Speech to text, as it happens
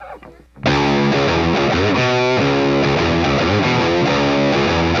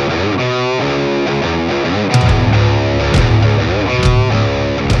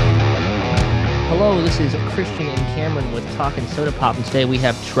Christian and Cameron with Talking Soda Pop, and today we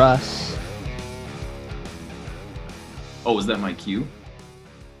have Truss. Oh, is that my cue?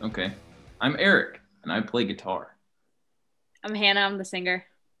 Okay. I'm Eric, and I play guitar. I'm Hannah, I'm the singer.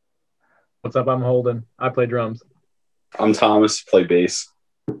 What's up? I'm Holden. I play drums. I'm Thomas, play bass.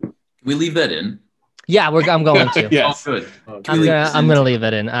 Can we leave that in? Yeah, I'm going to. Yes. Oh, good. I'm gonna leave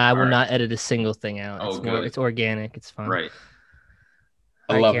it in. I will not edit a single thing out. It's organic. It's fun. Right.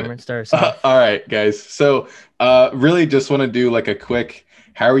 I love Cameron, it. Start us off. All right, guys. So, really, just want to do like a quick.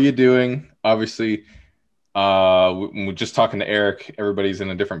 How are you doing? Obviously, we're just talking to Eric. Everybody's in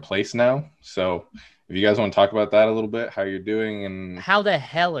a different place now. So, if you guys want to talk about that a little bit, how you're doing, and how the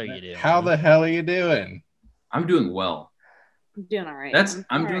hell are you doing? How the hell are you doing? I'm doing well. I'm doing all right.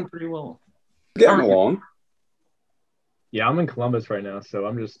 I'm doing pretty well. Getting along. Yeah, I'm in Columbus right now, so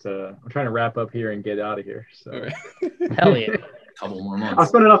I'm just I'm trying to wrap up here and get out of here. So hell yeah. Couple more months. I've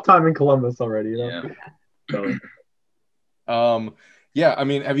spent enough time in Columbus already, you know. Yeah. So. Yeah, I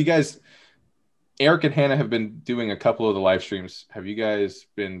mean, have you guys, Eric and Hannah have been doing a couple of the live streams. Have you guys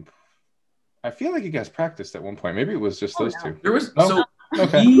been, I feel like you guys practiced at one point. Maybe it was just those two. There was, no?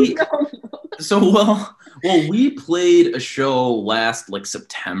 We played a show last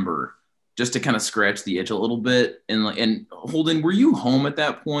September just to kind of scratch the itch a little bit. And Holden, were you home at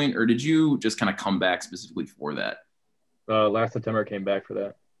that point, or did you just kind of come back specifically for that? Last September I came back for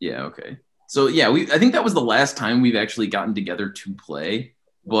that. Yeah. Okay. So yeah, I think that was the last time we've actually gotten together to play.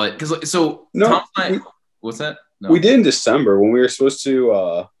 But Tom and I, what's that? No. We did in December when we were supposed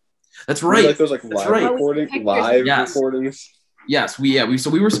to. That's right. Like those live recordings. Yes, we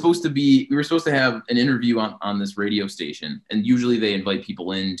were supposed to have an interview on this radio station, and usually they invite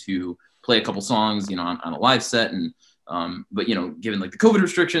people in to play a couple songs, on a live set, and but given the COVID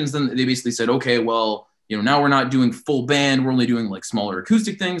restrictions, then they basically said, okay, well, now we're not doing full band, we're only doing smaller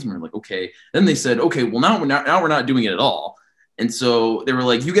acoustic things, and we're like, okay. Then they said, okay, well now we're not doing it at all, and so they were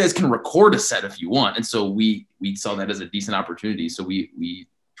like, you guys can record a set if you want, and so we saw that as a decent opportunity, so we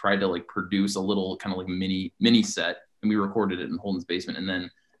tried to produce a little kind of mini set, and we recorded it in Holden's basement, and then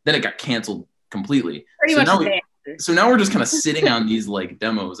it got canceled completely. So now we're just kind of sitting on these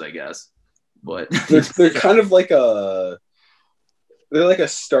demos, I guess. But they're kind of they're like a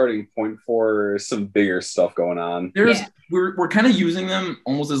starting point for some bigger stuff going on. We're kind of using them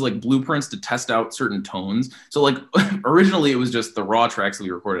almost as blueprints to test out certain tones. So originally it was just the raw tracks that we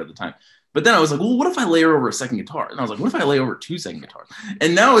recorded at the time. But then I was like, well, what if I layer over a second guitar? And I was like, what if I lay over 2 second guitars?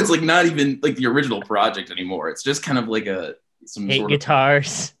 And now it's not even the original project anymore. It's just kind of some sort of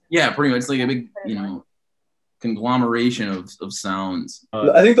guitars. Yeah, pretty much a big, conglomeration of sounds.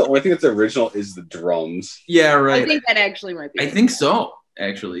 I think the only thing that's original is the drums. Yeah, right. I think that actually might be. I think so,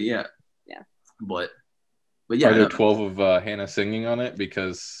 actually, yeah. Yeah. But yeah. Are there 12 of Hannah singing on it?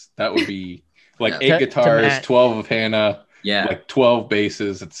 Because that would be 8 guitars, 12 of Hannah. Yeah, 12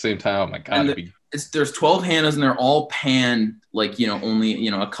 basses at the same time. Oh my God, there's 12 Hannahs, and they're all panned only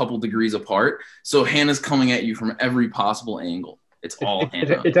a couple degrees apart. So Hannah's coming at you from every possible angle. It's all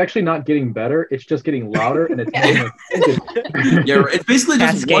Hannah. It's actually not getting better. It's just getting louder, and it's yeah. It's basically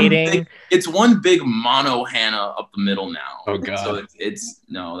just cascading. It's one big mono Hannah up the middle now. Oh God. So it's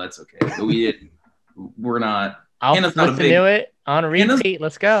no, that's okay. So we're not. I'll listen to it on repeat.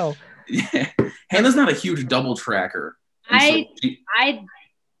 Let's go. Yeah, Hannah's not a huge double tracker. I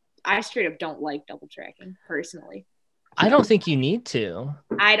straight up don't like double tracking personally. I don't think you need to.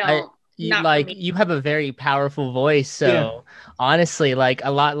 I don't. You have a very powerful voice, so honestly, a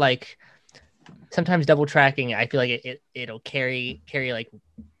lot sometimes double tracking, I feel like it'll carry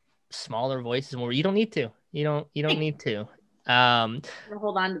smaller voices more. You don't need to. You don't need to. We'll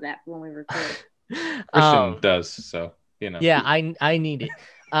hold on to that when we record. Christian does, so Yeah, I need it.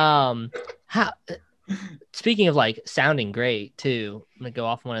 Speaking of sounding great too, I'm gonna go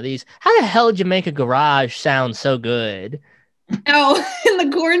off one of these. How the hell did you make a garage sound so good? Oh, in the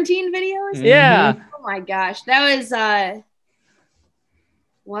quarantine videos? Yeah. Oh my gosh. That was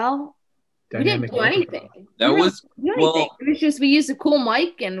we didn't do anything. It was just we used a cool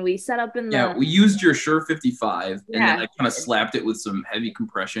mic and we set up in the. Yeah, we used your Shure 55, and then I kind of slapped it with some heavy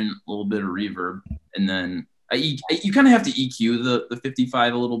compression, a little bit of reverb, and then you kind of have to EQ the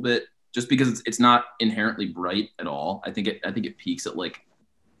 55 a little bit, just because it's not inherently bright at all. I think it peaks at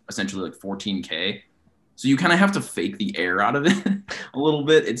essentially 14K. So you kind of have to fake the air out of it a little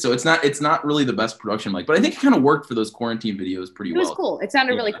bit. And so it's not really the best production mic, but I think it kind of worked for those quarantine videos pretty well. It was cool. It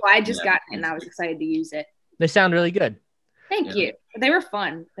sounded really cool. I just got it and I was excited to use it. They sound really good. Thank you. They were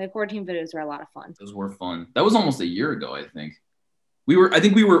fun. The quarantine videos were a lot of fun. Those were fun. That was almost a year ago, I think. We were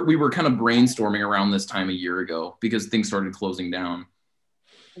kind of brainstorming around this time a year ago because things started closing down.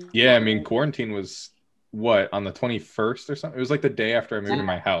 Yeah, I mean, quarantine was what, on the 21st or something? It was like the day after I moved to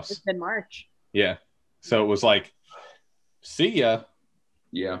my house. It's in March. Yeah. So it was like, see ya.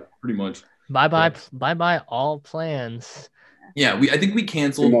 Yeah, pretty much. Bye all plans. Yeah, I think we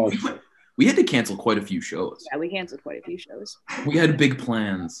canceled. Pretty much. We had to cancel quite a few shows. Yeah, we canceled quite a few shows. We had big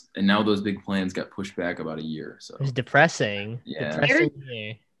plans, and now those big plans got pushed back about a year. So It's depressing. Yeah. Depressing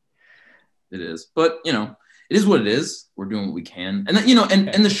year. it is. But it is what it is. We're doing what we can. And then,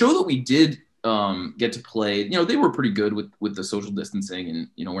 and the show that we did get to play, they were pretty good with the social distancing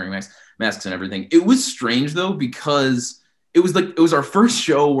and wearing masks and everything. It was strange though, because it was our first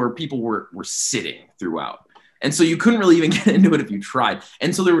show where people were sitting throughout. And so you couldn't really even get into it if you tried.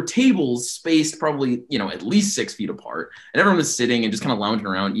 And so there were tables spaced probably, at least 6 feet apart, and everyone was sitting and just kind of lounging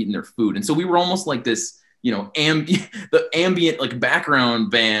around eating their food. And so we were almost like this, the ambient like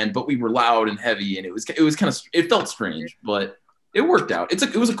background band, but we were loud and heavy, and it was kind of, it felt strange, but it worked out.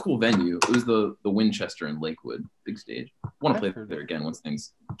 It was a cool venue. It was the Winchester in Lakewood, big stage. I want to play there again once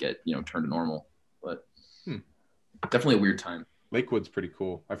things get, turned to normal, but definitely a weird time. Lakewood's pretty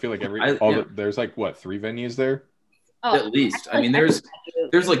cool. I feel like there's like 3 venues there? Oh, At least. I mean, there's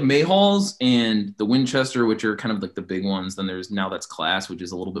like Mayhall's and the Winchester, which are kind of like the big ones. Then there's Now That's Class, which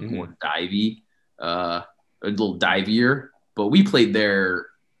is a little bit more divey, a little divier. But we played there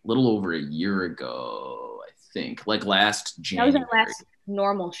a little over a year ago, I think, like last January. That was our last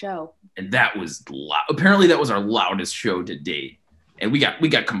normal show. And that was loud. Apparently that was our loudest show to date. And we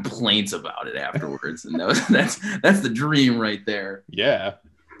got complaints about it afterwards, and that's the dream right there. Yeah,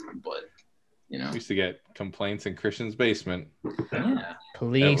 but we used to get complaints in Christian's basement. Yeah,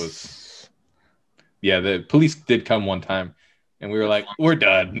 Police. The police did come one time, and we were like, "We're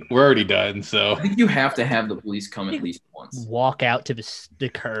done. We're already done." So I think you have to have the police come at least once. Walk out to the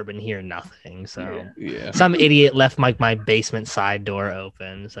curb and hear nothing. So yeah. Some idiot left my basement side door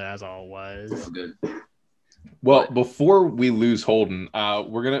open. So that's all it was. Oh, good. Well, before we lose Holden,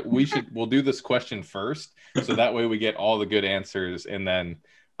 we'll do this question first, so that way we get all the good answers, and then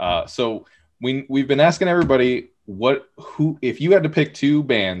so we've been asking everybody if you had to pick 2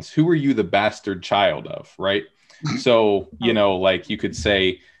 bands, who were you the bastard child of, right? So like you could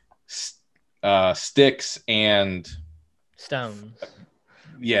say Styx and Stones.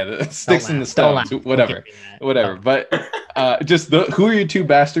 Yeah, the Styx and the Stones, whatever. But just who are your 2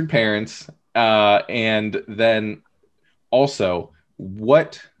 bastard parents? And then also,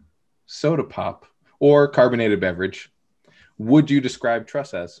 what soda pop or carbonated beverage would you describe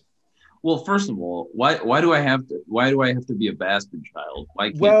Truss as? Well, first of all, why do I have to be a bastard child?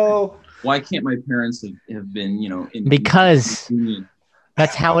 Why can't my parents have been, because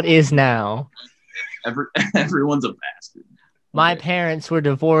that's how it is now. Everyone's a bastard. My parents were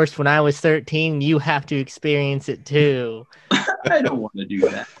divorced when I was 13. You have to experience it too. I don't want to do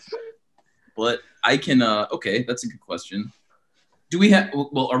that. But I can. Okay, that's a good question. Do we have?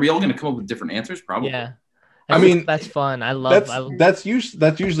 Well, are we all going to come up with different answers? Probably. Yeah. That's fun. That's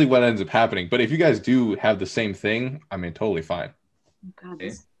usually what ends up happening. But if you guys do have the same thing, totally fine.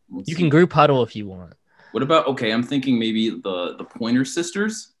 Okay. You can group huddle if you want. What about? Okay, I'm thinking maybe the Pointer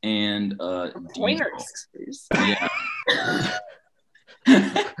Sisters and Pointer Sisters. Yeah.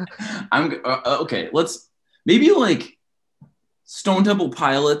 I'm okay. Let's maybe like Stone Temple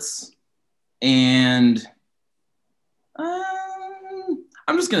Pilots. And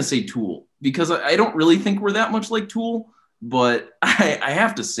I'm just going to say Tool, because I don't really think we're that much like Tool, but I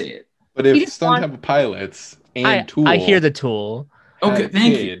have to say it. But if Stone Temple Pilots and Tool... I hear the Tool. Okay,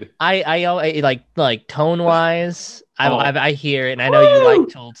 thank you. I like tone-wise, I hear it, and I know you like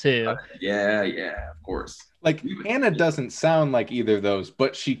Tool too. Yeah, of course. Like, Hannah doesn't sound like either of those,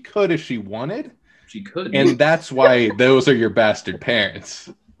 but she could if she wanted. She could. And that's why those are your bastard parents.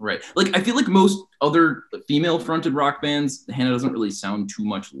 Right. Like, I feel like most other female-fronted rock bands, Hannah doesn't really sound too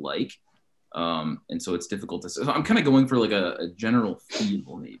much like. And so it's difficult to say. So I'm kind of going for like a general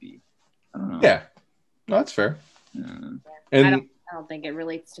feel, maybe. I don't know. Yeah. No, that's fair. And I don't think it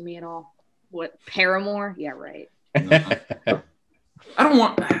relates to me at all. What, Paramore? Yeah, right. I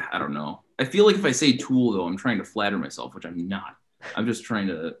don't know. I feel like if I say Tool, though, I'm trying to flatter myself, which I'm not. I'm just trying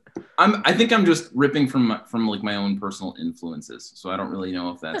to. I think I'm just ripping from like my own personal influences. So I don't really know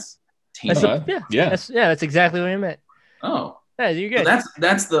if that's tainted. That's exactly what I meant. Oh, yeah, you're good. So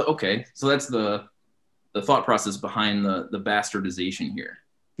that's the okay. So that's the thought process behind the bastardization here.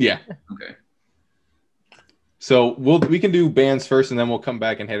 Yeah. Okay. So we can do bands first, and then we'll come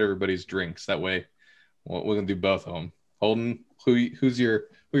back and hit everybody's drinks. That way, we're gonna do both of them. Holden, who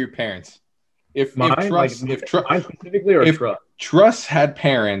are your parents? If Truss had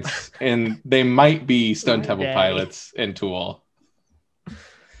parents, and they might be Stone Temple Pilots and Tool,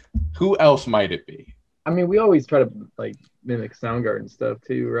 who else might it be? I mean, we always try to like mimic Soundgarden stuff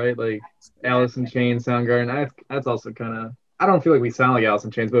too, right? Like Alice in Chains, Soundgarden. That's also kind of. I don't feel like we sound like Alice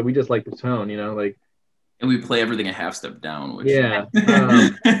in Chains, but we just like the tone, like. And we play everything a half step down, which Yeah.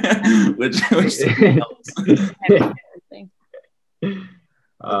 which helps.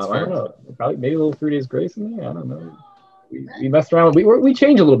 I don't know. Probably maybe a little 3 Days Grace in there. I don't know. We messed around. We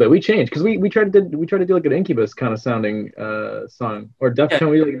changed a little bit. We changed because we tried to do like an Incubus kind of sounding song or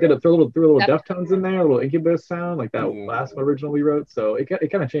Deftone. We like did threw a little Deftones in there, a little Incubus sound like that last original we wrote. So it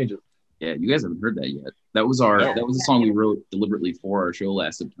kind of changes. Yeah, you guys haven't heard that yet. That was a song we wrote deliberately for our show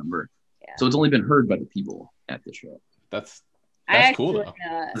last September. Yeah. So it's only been heard by the people at the show. That's actually, cool though.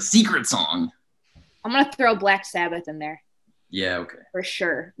 The secret song. I'm gonna throw Black Sabbath in there. Yeah, okay. For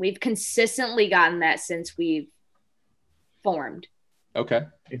sure. We've consistently gotten that since we've formed. Okay.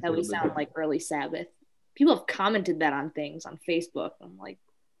 That we sound like early Sabbath. People have commented that on things on Facebook. I'm like,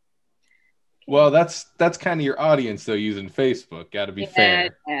 okay. Well, that's kind of your audience though, using Facebook. Got to be fair.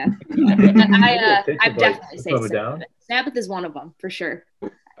 Yeah. I've definitely say Sabbath. Sabbath is one of them for sure.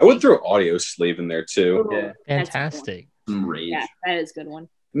 I would throw Audio Slave in there too. Yeah. Fantastic. Some Rage. Yeah, that is a good one.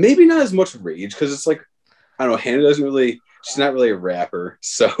 Maybe not as much Rage because it's like, I don't know, Hannah doesn't really. She's not really a rapper,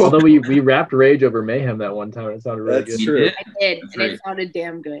 so. Although we rapped Rage over Mayhem that one time, it sounded really good. True. I did, and it sounded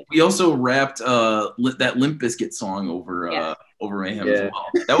damn good. We also rapped that Limp Bizkit song over Mayhem as well.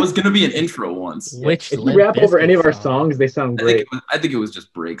 That was gonna be an intro once. Which if you rap over any of our songs, they sound great. I think it was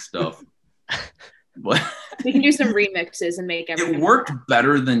just break stuff. But we can do some remixes and make everything. It worked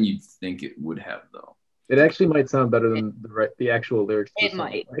better than you'd think it would have, though. It actually might sound better than the actual lyrics. It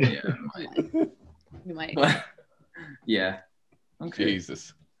might. Yeah, it might. You might. Yeah. Okay.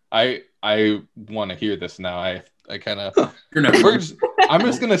 Jesus. I want to hear this now. I kind of. I'm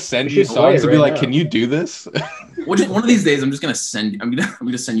just gonna send you songs and be like, "Can you do this?" One of these days, I'm gonna send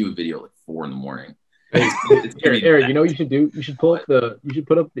you a video like 4 a.m. Eric, you know what you should do? You should pull up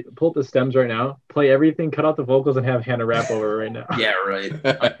the stems right now, play everything, cut out the vocals, and have Hannah rap over right now. Yeah, right.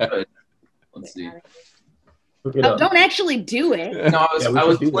 Let's see. Don't actually do it. No,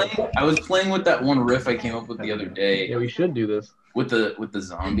 I was playing with that one riff I came up with the other day. Yeah, we should do this. With the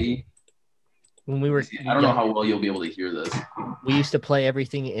zombie. When we were, I don't know how well you'll be able to hear this. We used to play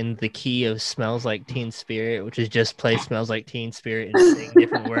everything in the key of Smells Like Teen Spirit, which is just play Smells Like Teen Spirit and sing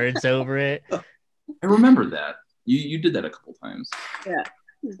different words over it. I remember that. You did that a couple times. Yeah, it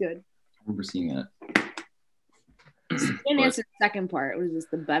was good. I remember seeing that. Didn't answer the second part. What is this?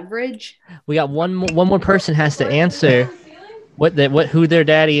 The beverage? We got one more person has to answer who their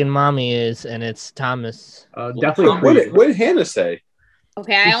daddy and mommy is, and it's Thomas. Definitely. What did Hannah say?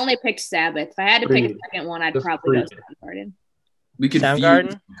 Okay, I only picked Sabbath. If I had to pick a second one, I'd probably go Soundgarden. We could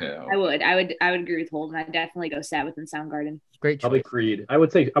Soundgarden. Okay. I would agree with Holden. I'd definitely go Sabbath and Soundgarden. Great choice. Probably Creed. I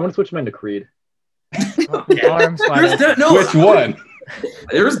would say I'm gonna switch mine to Creed. Which one?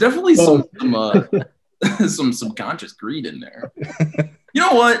 There's definitely some subconscious Creed in there. You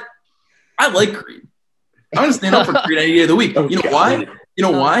know what? I like Creed. I'm gonna stand up for Creed any day of the week. You know why? You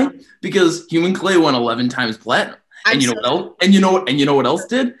know why? Because Human Clay won 11 times platinum. And you know what else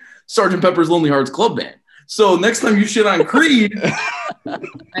did? Sgt. Pepper's Lonely Hearts Club Band. So next time you shit on Creed,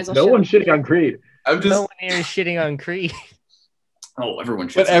 no one's shitting on Creed. No one here is shitting on Creed. Oh, everyone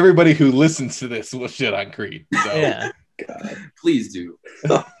shits. But everybody who listens to this will shit on Creed. So. Yeah. God. Please do.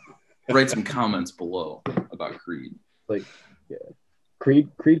 Write some comments below about Creed. Like, yeah.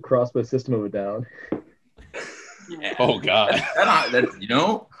 Creed crossed by System of a Down. Yeah. Oh God.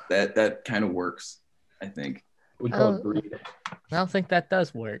 That kind of works, I think. We call it Breed. I don't think that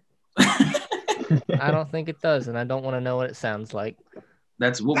does work. I don't think it does, and I don't want to know what it sounds like.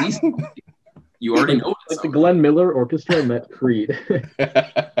 That's what we sound like. You already know. Like the Glenn Miller Orchestra met Creed.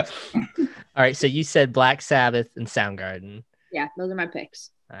 All right, so you said Black Sabbath and Soundgarden. Yeah, those are my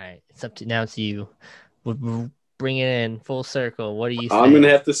picks. All right, it's up to now to you. We'll bring it in full circle. What do you think? I'm gonna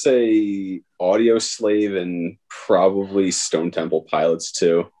have to say Audio Slave and probably Stone Temple Pilots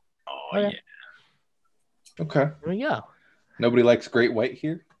too. Oh yeah. Okay. Here we go. Nobody likes Great White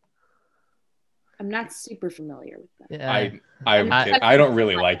here? I'm not super familiar with that. Yeah. I don't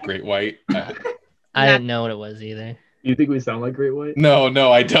really like Great White. I didn't know what it was either. You think we sound like Great White?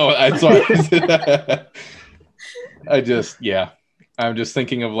 No, I don't. I'm sorry. I'm just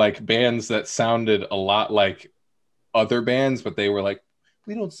thinking of like bands that sounded a lot like other bands, but they were like,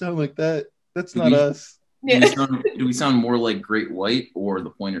 we don't sound like that. That's not us. Do we sound more like Great White or the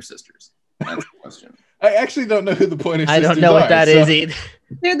Pointer Sisters? That's the question. I actually don't know who the Pointer Sisters are. I don't know what that is either.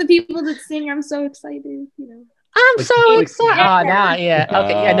 They're the people that sing "I'm so excited," you know. I'm so excited. Oh, now, yeah.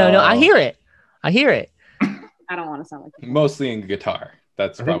 Okay, yeah, no, I hear it. I don't want to sound like that. Mostly in guitar.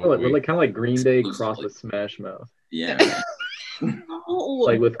 That's I think probably we're like kind of like Green Day crossed with Smash Mouth, Yeah. Oh,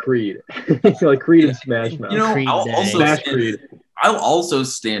 like with Creed, like Creed and Smash Mouth. You know, Creed I'll Day. also Smash stand, Creed, I'll also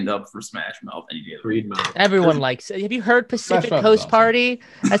stand up for Smash Mouth any day of the week. Creed Mouth. Everyone likes it. Have you heard Pacific Mouth is Coast awesome. Party?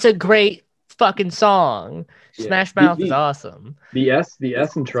 That's a great fucking song. Yeah. Smash Mouth is awesome. The S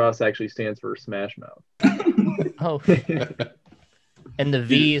in Trust actually stands for Smash Mouth. Oh, and the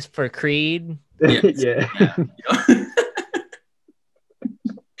V is for Creed. Yeah.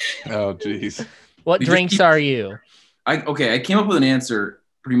 Oh, jeez. What We just drinks keep- are you? I came up with an answer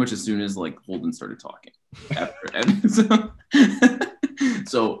pretty much as soon as like Holden started talking.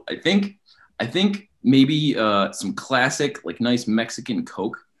 So I think maybe some classic like nice Mexican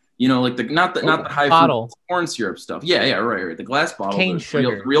Coke. You know, like not the high Bottle. fruit corn syrup stuff. Yeah, right. The glass bottle, Cane the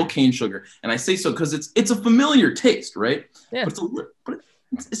sugar. real cane sugar. And I say so because it's a familiar taste, right? Yeah. But it's a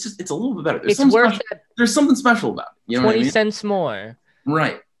little bit better. It's worth that There's something special about it. You know 20 what I mean? cents more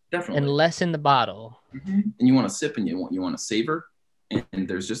Right. Definitely. and less in the bottle. And you want to sip and you want to savor, and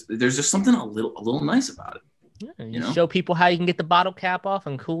there's just something a little nice about it. Yeah, You you know? show people how you can get the bottle cap off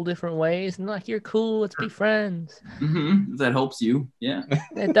in cool different ways. And like, you're cool. Let's be friends. If that helps you, yeah.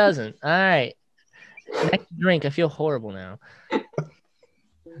 It doesn't. All right. Next drink. I feel horrible now.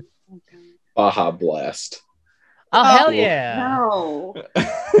 Baja Blast. Oh, hell yeah. no.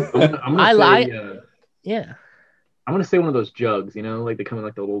 I'm gonna I say, like- Yeah. I'm gonna say one of those jugs, you know, like they come in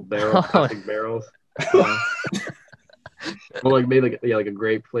like the little Oh. plastic barrels. Or like maybe like a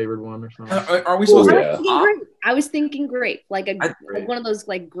grape flavored one or something. Are we supposed yeah. I was thinking grape, like one of those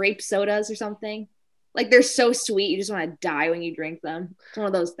like grape sodas or something. Like they're so sweet, you just want to die when you drink them. It's one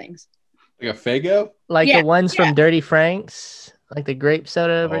of those things. Like a Fago? Like Yeah, the ones from Dirty Frank's, like the grape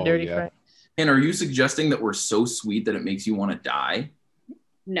soda over Oh, Dirty yeah. Frank's. And are you suggesting that we're so sweet that it makes you want to die?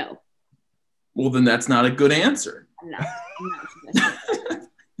 No, Well, then that's not a good answer. I'm not suggesting that.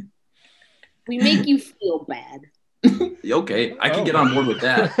 We make you feel bad. Okay, I can get on board with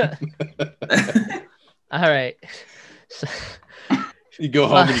that. All right. So, You go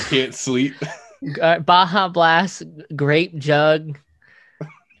home and you can't sleep. Baja Blast, grape jug,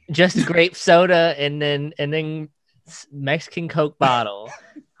 just grape soda, and then Mexican Coke bottle.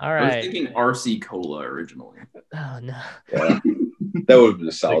 All I was right. thinking RC Cola originally. Oh no, Yeah. That would have been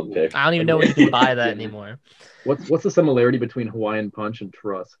a solid pick. I don't even know where you can buy that anymore. What's the similarity between Hawaiian Punch and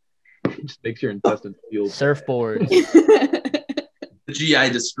Truss? It just makes your intestines feel Surfboard. The GI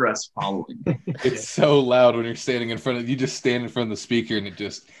distress following. It's so loud when you're standing in front of you. Just stand in front of the speaker and it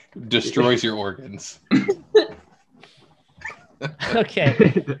just destroys your organs.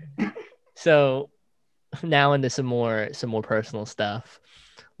 Okay. So now into some more personal stuff.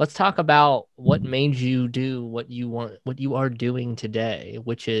 Let's talk about what made you do what you are doing today,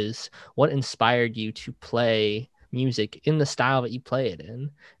 which is what inspired you to play music in the style that you play it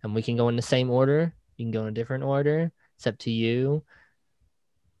in. And we can go in the same order. You can go in a different order. It's up to you.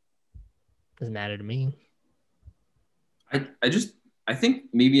 Doesn't matter to me. I think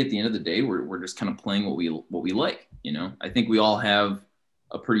maybe at the end of the day we're just kind of playing what we like, you know. I think we all have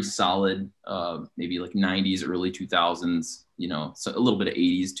a pretty solid maybe like 90s, early 2000s, you know, so a little bit of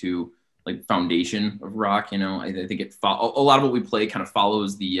 80s too, like foundation of rock, you know. I think a lot of what we play kind of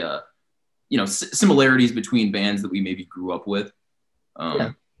follows the you know, similarities between bands that we maybe grew up with.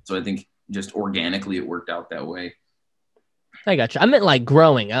 So I think just organically it worked out that way. I got you. I meant like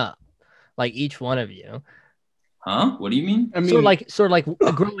growing up, like each one of you. Huh? What do you mean? I mean, Sort of like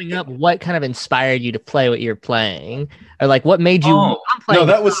growing up, what kind of inspired you to play what you're playing, or like what made you? Oh, I'm playing. no,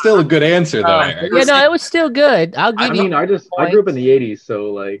 that was still a good answer, though, Eric. Yeah, no, it was still good. I'll give I you. mean, I grew up in the '80s,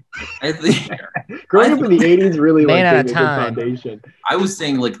 so like I think growing up in the '80s really Man like out gave of me a good time. foundation. I was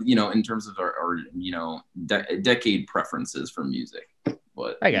saying like, you know, in terms of our you know, decade preferences for music,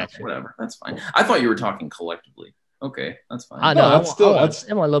 but I got you. whatever, that's fine. I thought you were talking collectively. Okay, that's fine. I No, know. that's still- I that's-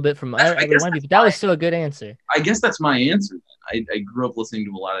 want a little bit from I every guess one of you, that's but that was fine. still a good answer. I guess that's my answer then. I grew up listening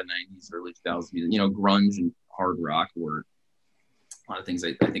to a lot of 90s, early 2000s music. You know, grunge and hard rock were a lot of things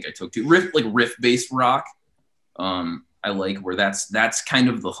I think I took to. Riff-based rock. I like where that's kind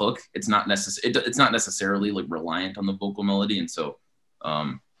of the hook. It's not necessarily like reliant on the vocal melody, and so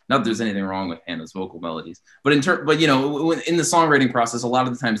not that there's anything wrong with Hannah's vocal melodies, but you know, in the songwriting process, a lot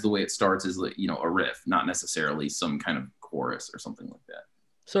of the times the way it starts is like, you know, a riff, not necessarily some kind of chorus or something like that.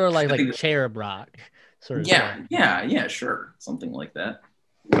 Sort of I think like that- cherub rock. Sort of. Yeah, sure, something like that.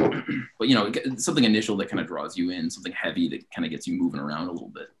 But you know, something initial that kind of draws you in, something heavy that kind of gets you moving around a little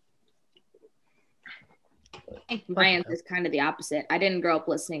bit. I think my answer is kind of the opposite. I didn't grow up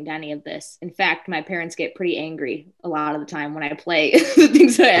listening to any of this. In fact, my parents get pretty angry a lot of the time when I play the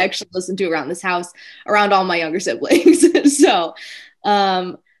things that I actually listen to around this house, around all my younger siblings. So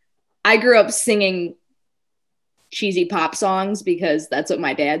I grew up singing cheesy pop songs because that's what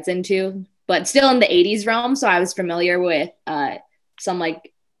my dad's into, but still in the 80s realm. So I was familiar with some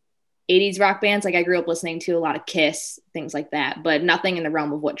like 80s rock bands. Like I grew up listening to a lot of Kiss, things like that, but nothing in the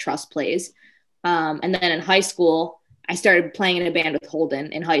realm of what Trust plays. And then in high school, I started playing in a band with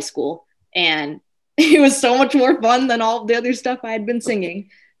Holden in high school, and it was so much more fun than all the other stuff I had been singing.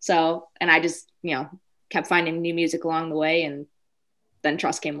 So, and I just, kept finding new music along the way, and then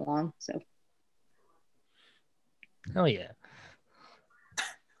Trust came along. So. Hell yeah.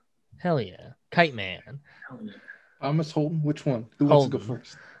 Hell yeah. Kite Man. Miss Holden, which one? Who wants to go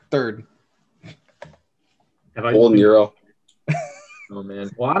first? Third. Holden Euro. Oh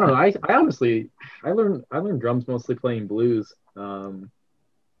man. Well, I don't know. I honestly learned drums mostly playing blues. I don't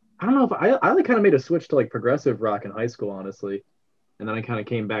know if I like kind of made a switch to like progressive rock in high school, honestly, and then I kind of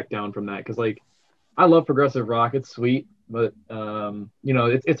came back down from that because like I love progressive rock. It's sweet, but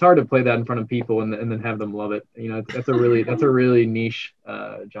it's hard to play that in front of people and then have them love it. That's a really niche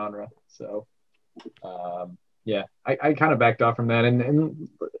genre. So yeah, I kind of backed off from that, and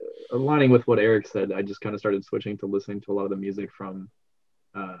aligning with what Eric said, I just kind of started switching to listening to a lot of the music from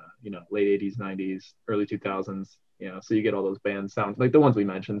late 80s, 90s, early 2000s. So you get all those bands sound like the ones we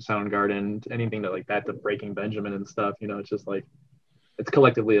mentioned, Soundgarden, anything that like that, the Breaking Benjamin and stuff. It's just like it's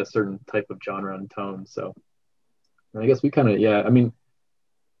collectively a certain type of genre and tone. So and I guess we kind of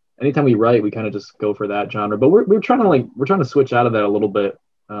anytime we write, we kind of just go for that genre. But we're trying to switch out of that a little bit.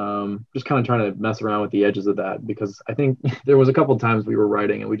 Just kind of trying to mess around with the edges of that, because I think there was a couple of times we were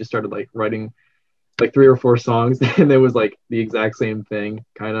writing and we just started like writing like 3 or 4 songs and there was like the exact same thing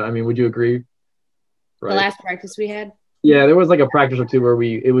kind of. I mean, would you agree? Right. The last practice we had? Yeah, there was like a practice or two where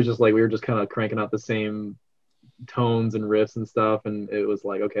it was just like we were just kind of cranking out the same tones and riffs and stuff, and it was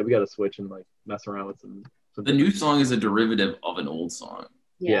like, okay, we got to switch and like mess around with some the new song is a derivative of an old song.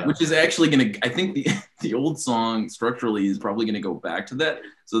 Yeah. Which is actually going to, I think the old song structurally is probably going to go back to that,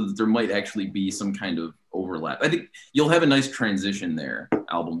 so that there might actually be some kind of overlap. I think you'll have a nice transition there,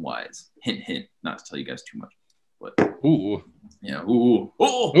 album wise. Hint, hint, not to tell you guys too much, but ooh. Yeah. Ooh.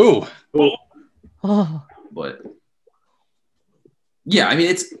 Oh. Ooh. Oh. Oh. But yeah, I mean,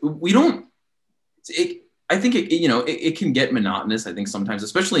 I think it can get monotonous. I think sometimes,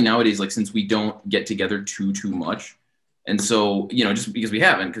 especially nowadays, like since we don't get together too much. And so, just because we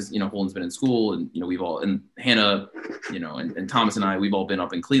haven't, because, Holden's been in school and, we've all, and Hannah, and Thomas and I, we've all been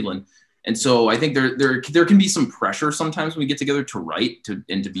up in Cleveland. And so I think there can be some pressure sometimes when we get together to write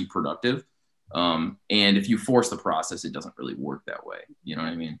and to be productive. And if you force the process, it doesn't really work that way. You know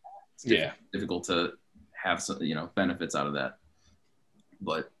what I mean? It's difficult to have some, benefits out of that.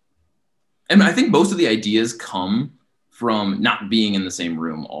 And I think most of the ideas come from not being in the same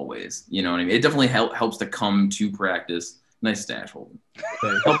room always. You know what I mean? It definitely helps to come to practice. Nice stash, Holden.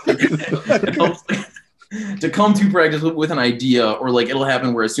 It helps to come to practice with an idea, or like it'll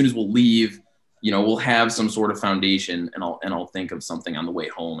happen where as soon as we'll leave, we'll have some sort of foundation, and I'll think of something on the way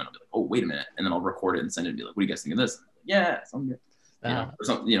home, and I'll be like, oh, wait a minute, and then I'll record it and send it and be like, what do you guys think of this? Yeah, something good. Or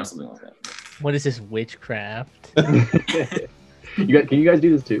something, something like that. What is this, witchcraft? Can you guys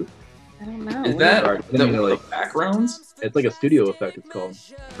do this too? I don't know. Is that like backgrounds? It's like a studio effect, it's called.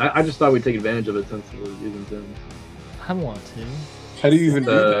 I just thought we'd take advantage of it since we're using Zoom. I want to. How do you even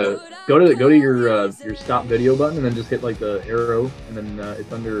do that? Go to your stop video button and then just hit like the arrow, and then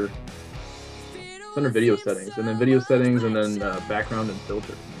it's under video settings, and then video settings, and then background and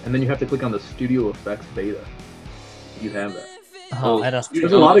filter, and then you have to click on the studio effects beta. You have that. Oh, I don't.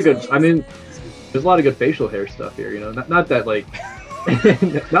 There's a lot of good. I mean, there's a lot of good facial hair stuff here. Not that like.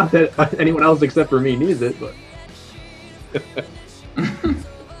 Not that anyone else except for me needs it, but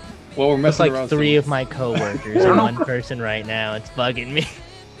well, we're messing like around 3 of my coworkers and 1 person right now. It's bugging me.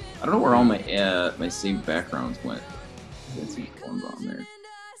 I don't know where all my saved backgrounds went. There's some ones on there.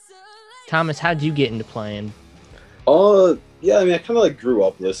 Thomas, how'd you get into playing? Yeah, I mean, I kind of like grew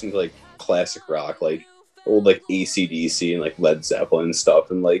up listening to like classic rock, like old like AC/DC and like Led Zeppelin and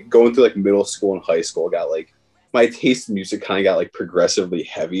stuff, and like going through like middle school and high school, got like my taste in music kind of got like progressively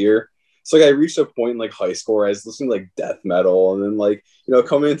heavier. So like I reached a point in like high school where I was listening to like death metal, and then like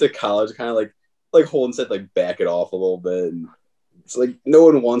coming into college, kind of like Holden said, like back it off a little bit. And it's like no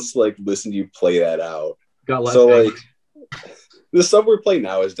one wants to like listen to you play that out. So like the stuff we're playing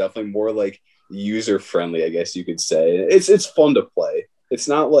now is definitely more like user friendly, I guess you could say. It's fun to play. It's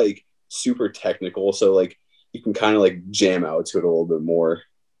not like super technical, so like you can kind of like jam out to it a little bit more.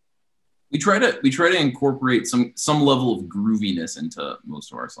 We try to incorporate some level of grooviness into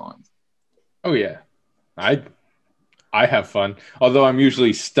most of our songs. Oh yeah, I have fun. Although I'm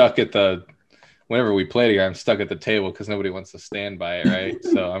usually stuck at whenever we play together, I'm stuck at the table because nobody wants to stand by it, right?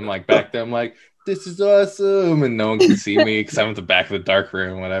 So I'm like back there, I'm like, this is awesome, and no one can see me because I'm at the back of the dark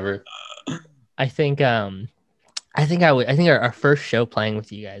room, whatever. I think our first show playing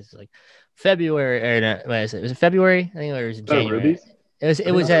with you guys was like February, or no, what is it? Was it February? I think it was January. Ruby's?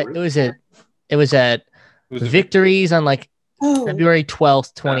 It was at Victories on like Oh. February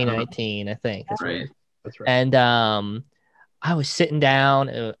 12th, 2019, I think. Right. That's right. And I was sitting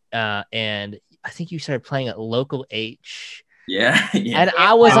down and I think you started playing at Local H. Yeah. And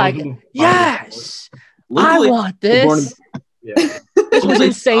I was like, yes, I want this. Yeah. This was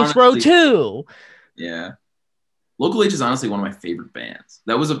in Saints Row 2. Yeah. Local H is honestly one of my favorite bands.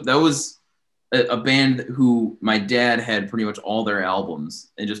 That was a band who my dad had pretty much all their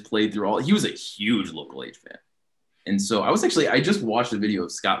albums and just played through all. He was a huge Local H fan. And so I just watched a video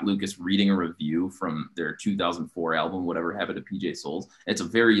of Scott Lucas reading a review from their 2004 album, Whatever Happened to PJ Souls. It's a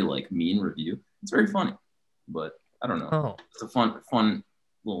very like mean review. It's very funny, but I don't know. Oh. It's a fun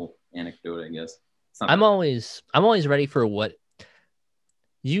little anecdote, I guess. I'm always ready for what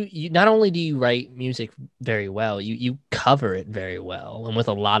you not only do you write music very well, you cover it very well and with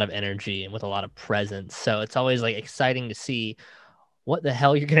a lot of energy and with a lot of presence. So it's always like exciting to see what the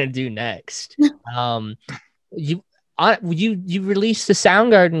hell you're gonna do next. You released the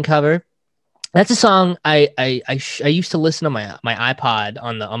Soundgarden cover. That's a song I used to listen to my iPod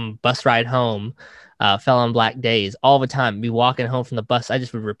on the bus ride home. Fell on Black Days all the time. Be walking home from the bus, I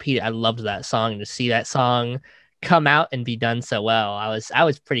just would repeat it. I loved that song, and to see that song come out and be done so well, I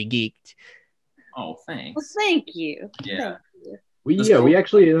was pretty geeked. Oh, thanks. Well, thank you. Yeah. Thank you. We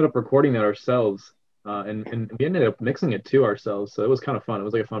actually ended up recording that ourselves, and we ended up mixing it to ourselves. So it was kind of fun. It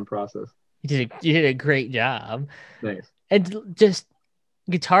was like a fun process. You did a great job. Thanks. And just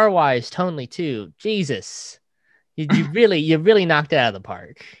guitar wise, tonally too. Jesus, you really knocked it out of the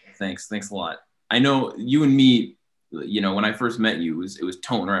park. Thanks a lot. I know you and me. You know, when I first met you, it was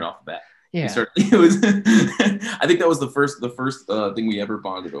tone right off the bat. Yeah, it was. I think that was the first thing we ever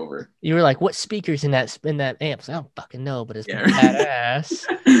bonded over. You were like, "What speakers in that amp?" I don't fucking know, but it's badass.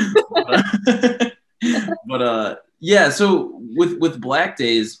 But yeah. So with Black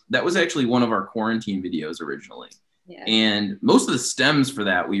Days, that was actually one of our quarantine videos originally. Yeah. And most of the stems for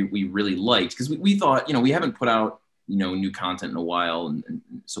that we really liked because we thought, you know, we haven't put out, you know, new content in a while, and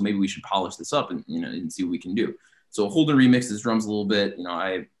so maybe we should polish this up and, you know, and see what we can do. So Holden remixed his drums a little bit. You know,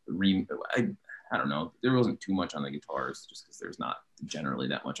 I don't know. There wasn't too much on the guitars just because there's not generally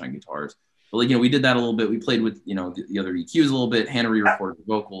that much on guitars. But like, you know, we did that a little bit. We played with, you know, the other EQs a little bit. Hannah re-recorded the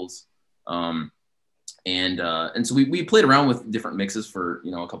vocals. And so we played around with different mixes for,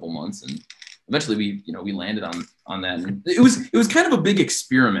 you know, a couple months, and eventually we landed on that. And it was kind of a big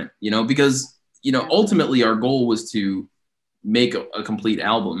experiment, you know, because, you know, ultimately our goal was to make a complete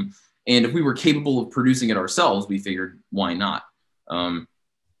album. And if we were capable of producing it ourselves, we figured, why not?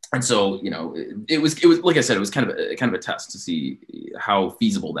 And so, you know, it was like I said, it was kind of a test to see how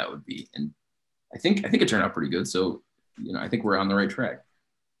feasible that would be. And I think it turned out pretty good. So, you know, I think we're on the right track.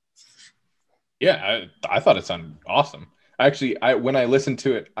 Yeah, I thought it sounded awesome. Actually, when I listened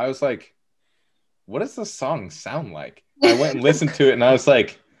to it, I was like, what does the song sound like? I went and listened to it, and I was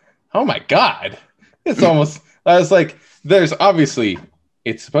like, oh my God. It's almost, I was like, there's obviously,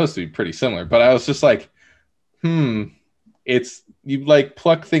 it's supposed to be pretty similar, but I was just like, it's, you like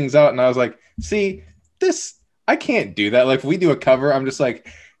pluck things out, and I was like, see, this, I can't do that. Like, if we do a cover, I'm just like,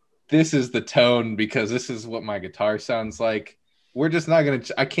 this is the tone because this is what my guitar sounds like. We're just not going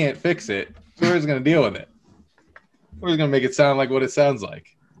to, I can't fix it. So we're just going to deal with it. We're just going to make it sound like what it sounds like.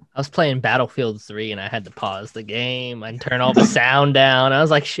 I was playing Battlefield 3 and I had to pause the game and turn all the sound down. I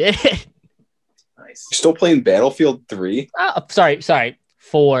was like, shit. Nice. You're still playing Battlefield 3? Oh, sorry.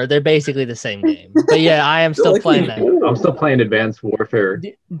 4. They're basically the same game. But yeah, I am still playing that. I'm still playing Advanced Warfare.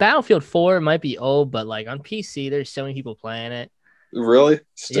 Battlefield 4 might be old, but like on PC, there's so many people playing it. Really?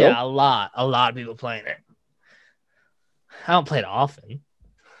 Still? Yeah, a lot of people playing it. I don't play it often.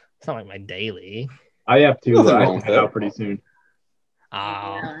 It's not like my daily. I have to Nothing wrong with head that. out pretty soon.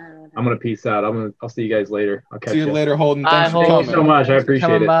 I'm gonna peace out. I'll see you guys later. I'll catch See you you later, Holden. Bye, Thanks for Holden. Thank you so coming. much. I appreciate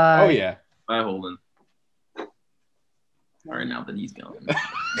Coming it. by. Oh, yeah. Bye, Holden. All right, now that he's gone.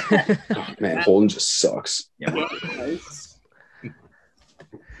 Man, Holden just sucks. Yeah, well,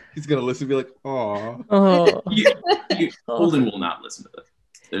 He's going to listen and be like, aw. Oh. Holden will not listen to this.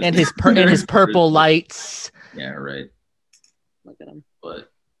 There's- And his purple lights. Yeah, right. Look at him.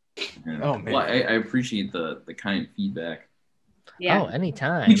 But yeah. Oh, man. Well, I appreciate the kind feedback. Yeah. Oh,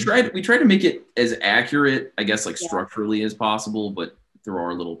 anytime. We tried to make it as accurate, I guess, like Yeah. structurally as possible, but there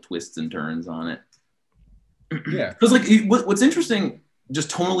are little twists and turns on it. Yeah. Because like what's interesting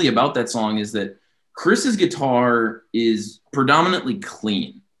just tonally about that song is that Chris's guitar is predominantly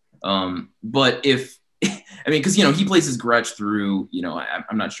clean. But if I mean, because he plays his Gretsch through,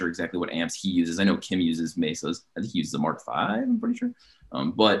 I'm not sure exactly what amps he uses. I know Kim uses Mesas. I think he uses the Mark V, I'm pretty sure.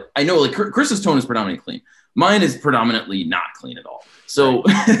 But I know like Chris's tone is predominantly clean. Mine is predominantly not clean at all. So,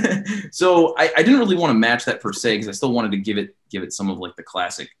 so I didn't really want to match that per se because I still wanted to give it some of like the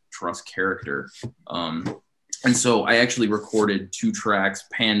classic Truss character. And so I actually recorded 2 tracks,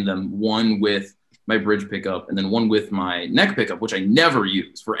 panned them, one with my bridge pickup and then one with my neck pickup, which I never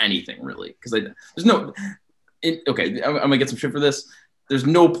use for anything really. Because I'm gonna get some shit for this. There's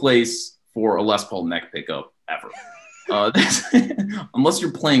no place for a Les Paul neck pickup ever. Unless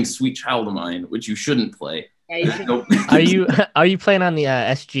you're playing Sweet Child of Mine, which you shouldn't play. Yeah, you should. Nope. Are you playing on the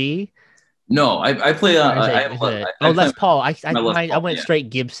SG? No, I play. Les Paul. I went yeah. straight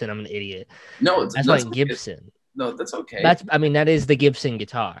Gibson. I'm an idiot. No, That's like Gibson. No, that's okay. That is the Gibson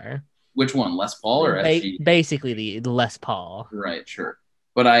guitar. Which one, Les Paul or SG? Basically the Les Paul. Right, sure.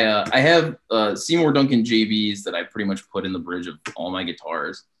 But I have Seymour Duncan JBs that I pretty much put in the bridge of all my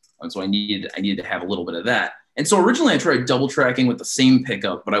guitars, and so I needed to have a little bit of that. And so originally I tried double tracking with the same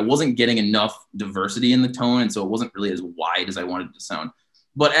pickup, but I wasn't getting enough diversity in the tone, and so it wasn't really as wide as I wanted it to sound.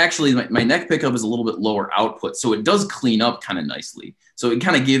 But actually, my neck pickup is a little bit lower output, so it does clean up kind of nicely. So it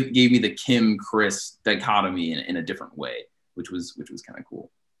kind of gave me the Kim Chris dichotomy in a different way, which was kind of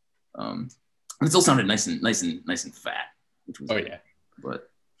cool. It still sounded nice and fat, which was good. But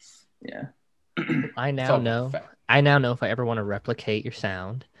yeah. I now know if I ever want to replicate your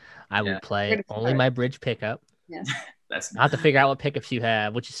sound, I will play only my bridge pickup. Yeah. I have to figure out what pickups you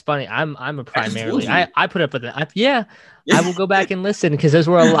have, which is funny. I'm a primarily I put up with it. I will go back and listen because those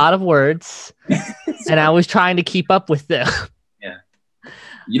were a lot of words, and I was trying to keep up with them. Yeah.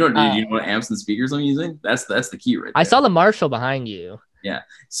 You know what amps and speakers I'm using? That's the key right there. I saw the Marshall behind you. Yeah.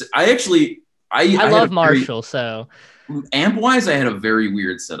 So I love Marshall. So amp wise, I had a very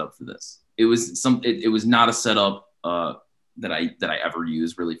weird setup for this. It was not a setup that I ever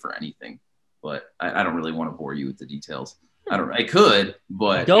used really for anything. But I don't really want to bore you with the details. I could,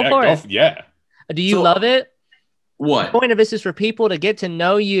 but go for it. Yeah. Do you love it? What? The point of this is for people to get to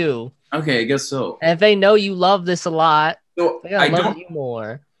know you. Okay, I guess so. And if they know you love this a lot, so they gotta love you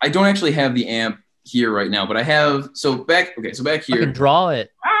more. I don't actually have the amp here right now, but I have back here. I can draw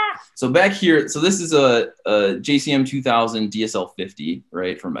it. So back here, so this is a JCM 2000 DSL 50,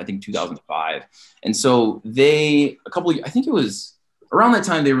 right, from I think 2005. And so I think it was around that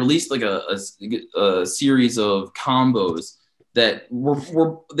time they released like a series of combos that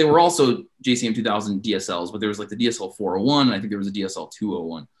they were also JCM 2000 DSLs, but there was like the DSL 401, and I think there was a DSL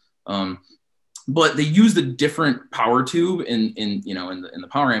 201. But they used a different power tube in the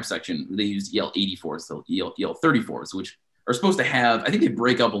power amp section. They used EL84s, so EL34s, which are supposed to have, I think they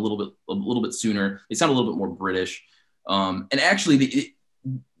break up a little bit sooner. They sound a little bit more British. And actually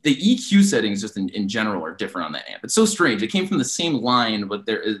the EQ settings just in general are different on that amp. It's so strange. It came from the same line, but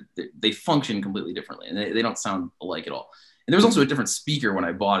they function completely differently, and they don't sound alike at all. And there was also a different speaker when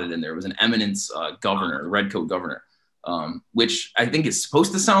I bought it, and there was an Eminence Governor, Redcoat Governor, which I think is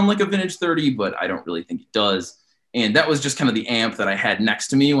supposed to sound like a Vintage 30, but I don't really think it does. And that was just kind of the amp that I had next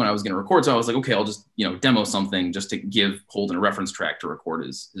to me when I was going to record. So I was like, okay, I'll just demo something just to give Holden a reference track to record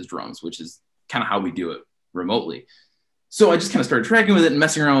his drums, which is kind of how we do it remotely. So I just kind of started tracking with it and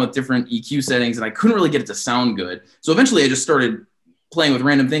messing around with different EQ settings, and I couldn't really get it to sound good. So eventually I just started playing with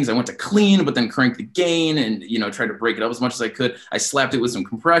random things. I went to clean, but then cranked the gain and, tried to break it up as much as I could. I slapped it with some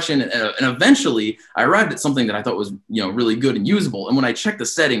compression, and eventually I arrived at something that I thought was, really good and usable. And when I checked the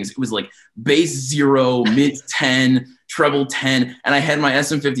settings, it was like bass 0, mid 10, treble 10, and I had my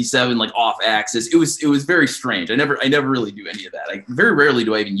SM57 like off axis. It was very strange. I never really do any of that. Very rarely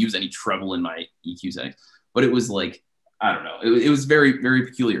do I even use any treble in my EQ settings, but it was like, I don't know. It was very, very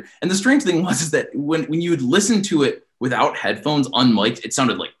peculiar. And the strange thing was that when you would listen to it without headphones, unmiked, it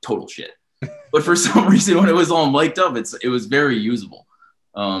sounded like total shit. But for some reason, when it was all mic'd up, it was very usable.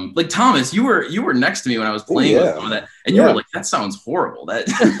 Like Thomas, you were next to me when I was playing with some of that, and you were like, "That sounds horrible.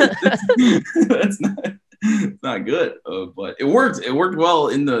 That's not good." But it worked. It worked well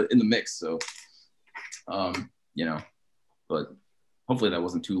in the mix. So, but hopefully that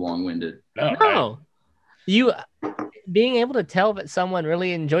wasn't too long-winded. No. You being able to tell that someone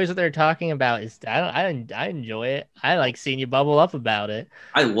really enjoys what they're talking about is I enjoy it. I like seeing you bubble up about it.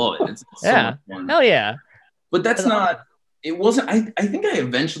 I love it. It's so much fun. Hell yeah. But that's not. It wasn't. I think I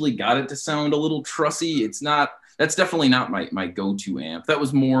eventually got it to sound a little trussy. It's not. that's definitely not my go-to amp. That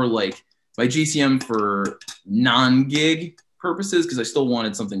was more like my GCM for non-gig purposes, because I still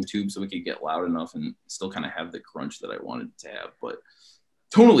wanted something tube so it could get loud enough and still kind of have the crunch that I wanted to have. But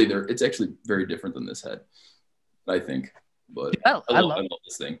tonally, it's actually very different than this head, I think. But I love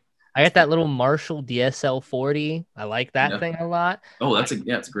this thing. I got that little Marshall DSL 40. I like that thing a lot. Oh, it's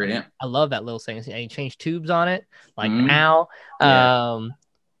a great amp. I love that little thing. And you change tubes on it, like now. I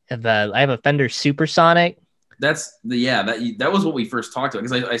have a Fender Supersonic. That's that was what we first talked about,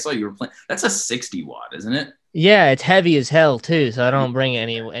 because I saw you were playing. That's a 60 watt, isn't it? Yeah, it's heavy as hell too, so I don't bring it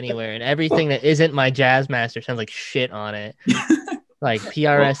anywhere. And everything that isn't my Jazzmaster sounds like shit on it. Like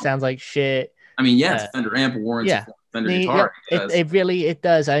PRS sounds like shit. I mean, it's a Fender amp warranty. Yeah. Fender guitar. It really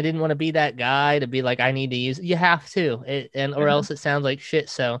does. I didn't want to be that guy to be like, I need to use. You have to, or else it sounds like shit.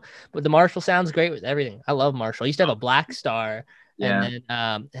 So, but the Marshall sounds great with everything. I love Marshall. I used to have a Black Star, and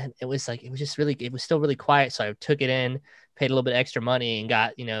then and it was still really quiet. So I took it in, paid a little bit extra money, and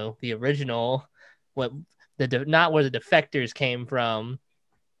got the original, not where the defectors came from.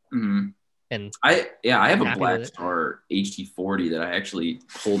 Mm-hmm. And I have a Black Star HT40 that I actually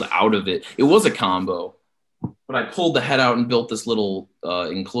pulled out of it. It was a combo, but I pulled the head out and built this little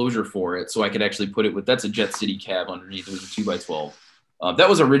enclosure for it, so I could actually put it with. That's a Jet City cab underneath. It was a 2x12. That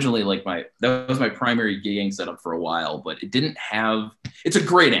was originally that was my primary gigging setup for a while, but it didn't have. It's a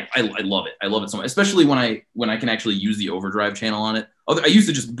great amp. I love it. I love it so much, especially when I can actually use the overdrive channel on it. I used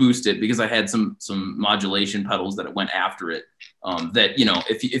to just boost it because I had some modulation pedals that went after it. That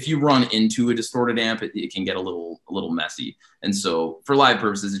if you run into a distorted amp, it can get a little messy. And so for live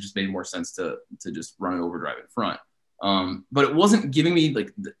purposes, it just made more sense to just run an overdrive in front. But it wasn't giving me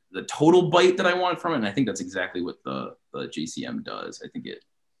like the total bite that I wanted from it. And I think that's exactly what the JCM does. I think it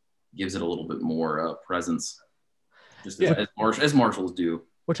gives it a little bit more presence, just as Marshalls do.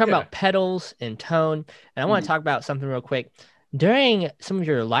 We're talking about pedals and tone, and I want to talk about something real quick. During some of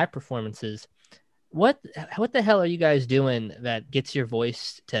your live performances, what the hell are you guys doing that gets your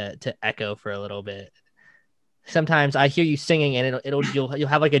voice to echo for a little bit? Sometimes I hear you singing and you'll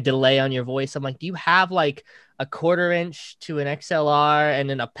have like a delay on your voice. I'm like, do you have like a 1/4 inch to an XLR and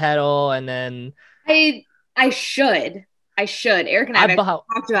then a pedal and then? I should. Eric and I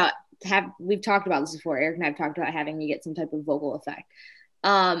we've talked about this before. Eric and I have talked about having me get some type of vocal effect.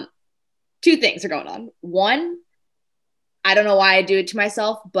 Two things are going on. One, I don't know why I do it to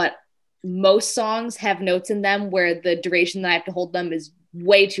myself, but most songs have notes in them where the duration that I have to hold them is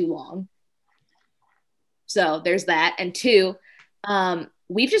way too long. So there's that. And two,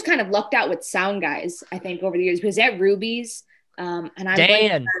 we've just kind of lucked out with sound guys, I think, over the years, because at Ruby's, and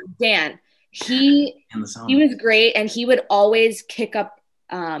I'm Dan, he was great, and he would always kick up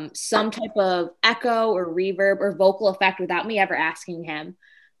some type of echo or reverb or vocal effect without me ever asking him.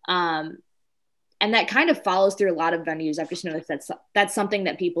 And that kind of follows through a lot of venues. I've just noticed that's something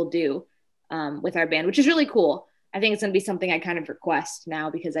that people do with our band, which is really cool. I think it's going to be something I kind of request now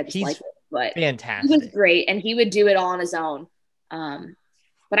because I just like it. But fantastic. He was great, and he would do it all on his own.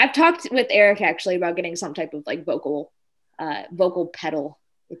 But I've talked with Eric actually about getting some type of like vocal pedal.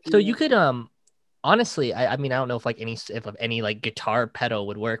 So you could honestly, I mean, I don't know if any like guitar pedal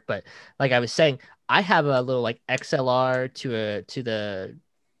would work, but like I was saying, I have a little like XLR to the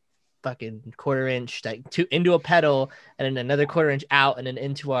fucking 1/4 inch into a pedal, and then another 1/4 inch out, and then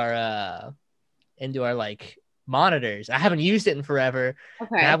into our like monitors. I haven't used it in forever.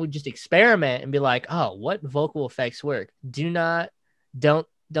 Okay. And I would just experiment and be like, oh, what vocal effects work? Don't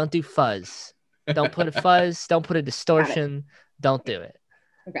do fuzz. Don't put a fuzz. Don't put a distortion. Don't do it.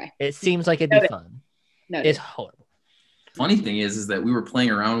 Okay. It seems like it'd be fun. No, it's horrible. Funny thing is that we were playing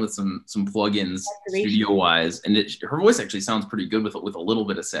around with some plugins studio wise, and her voice actually sounds pretty good with a little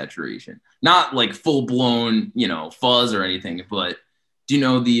bit of saturation. Not like full blown, fuzz or anything. But do you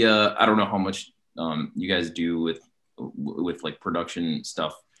know I don't know how much you guys do with like production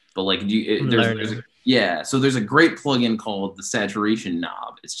stuff, but like so there's a great plugin called the saturation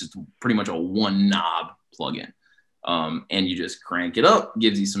knob. It's just pretty much a one knob plugin. And you just crank it up,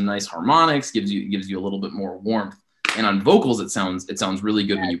 gives you some nice harmonics, gives you a little bit more warmth. And on vocals, it sounds really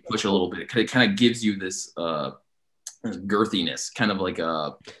good when you push a little bit. It kind of gives you this girthiness, kind of like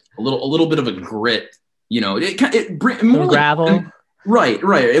a little bit of a grit. More gravel. Right.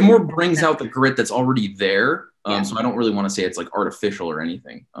 It more brings out the grit that's already there. So I don't really want to say it's like artificial or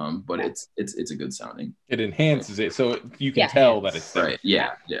anything. But it's a good sounding. It enhances it, so you can tell that it's there. Right.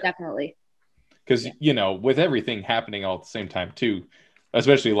 Yeah. Definitely. Because with everything happening all at the same time too,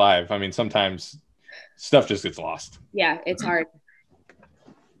 especially live, I mean, sometimes stuff just gets lost. Yeah, it's hard.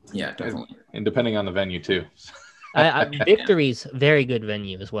 Yeah, definitely. And depending on the venue too. Victory's very good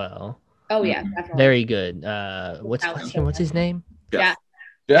venue as well. Oh yeah, definitely. Very good. What's his name? Yeah.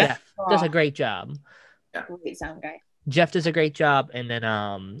 Jeff does a great job. Great sound guy. Jeff does a great job, and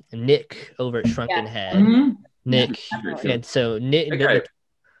then Nick over at Shrunken Head. Mhm. Nick, Definitely. and so Nick, That guy-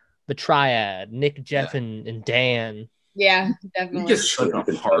 the triad, Nick, Jeff, and Dan. Yeah, He's definitely. just such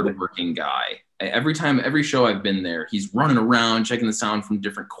a hardworking guy. Every show I've been there, he's running around checking the sound from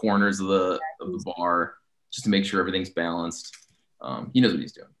different corners of the bar just to make sure everything's balanced. He knows what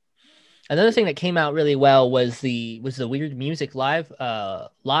he's doing. Another thing that came out really well was the Weird Music live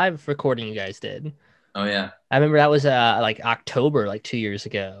recording you guys did. Oh yeah, I remember that was like October, like 2 years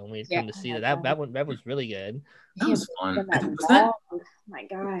ago. We had Yeah. come to see that was really good. that was fun. It's been that Was that? long. Oh my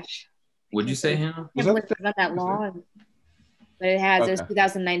gosh. What'd you say, Hannah? I can't believe it's been that long. But it has. It was Okay.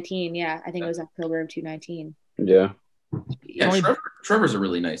 2019. Yeah, I think it was October of 2019. Yeah. Yeah, Only- Trevor's a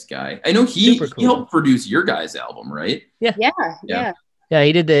really nice guy. I know he Super cool. he helped produce your guys' album, right? Yeah. Yeah. Yeah,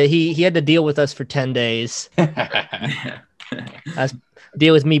 he did he had to deal with us for 10 days.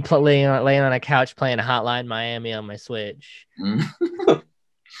 Deal with me laying on a couch playing Hotline Miami on my Switch.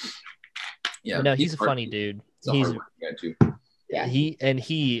 Yeah, But no, he's a hard- funny dude. He's a He's hard-working guy too. Yeah.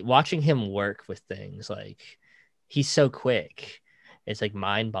 he watching him work with things, like he's so quick. It's like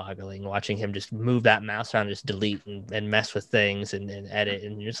mind-boggling watching him just move that mouse around, just delete and mess with things and edit,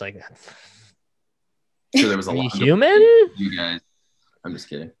 and you're just like, So there was a are you lot of human? you guys. I'm just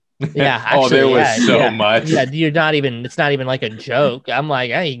kidding. Yeah, Oh, there actually, was yeah, so yeah. much. Yeah, you're not even. It's not even like a joke. I'm like,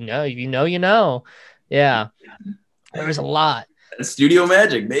 hey, you know. Yeah, there was a lot. Studio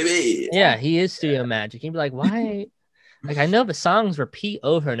magic, baby. Yeah, he is Studio Magic. He'd be like, why? Like, I know the songs repeat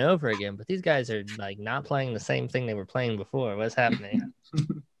over and over again, but these guys are like not playing the same thing they were playing before. What's happening?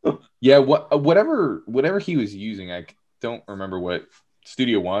 Yeah, whatever he was using, I don't remember what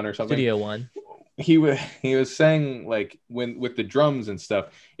Studio One or something. Studio One. He was saying, like, when with the drums and stuff,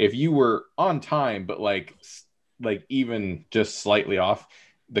 if you were on time but like even just slightly off,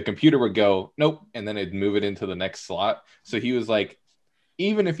 the computer would go nope, and then it'd move it into the next slot. So he was like,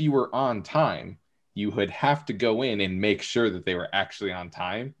 even if you were on time, you would have to go in and make sure that they were actually on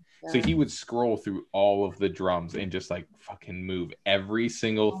time. So he would scroll through all of the drums and just like fucking move every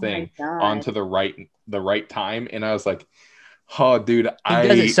single thing onto the right time. And I was like, oh, dude, He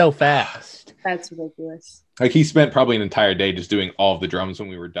does it so fast. That's ridiculous. like he spent probably an entire day just doing all of the drums when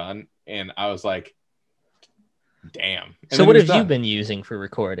we were done. And I was like, damn. And So then what he have was you done. been using for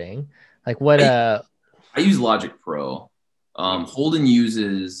recording? Like what? I use Logic Pro. Holden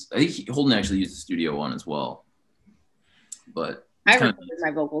actually uses Studio One as well. But I it's kinda- recorded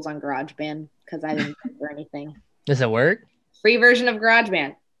my vocals on GarageBand because I didn't pay for anything. Does it work? Free version of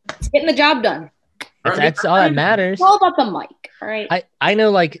GarageBand. It's getting the job done. That's all that matters. It's all about the mic. All right. I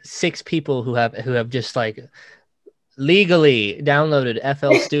know like 6 people who have just like legally downloaded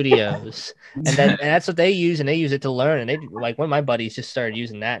FL Studios, and that's what they use, and they use it to learn. And they like one of my buddies just started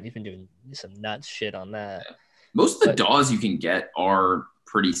using that, and he's been doing some nuts shit on that. most of the But- DAWs you can get are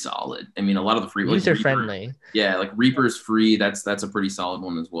pretty solid. I mean, a lot of the free User Reaper- friendly. Yeah, like Reaper's free. That's a pretty solid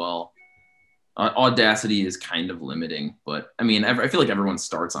one as well. Audacity is kind of limiting, but I mean, I feel like everyone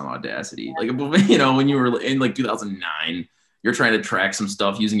starts on Audacity. Like, you know, when you were in like 2009, you're trying to track some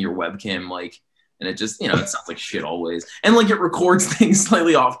stuff using your webcam, like, and it just, you know, it sounds like shit always. And like it records things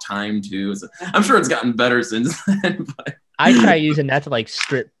slightly off time too. So I'm sure it's gotten better since then. But I try using that to like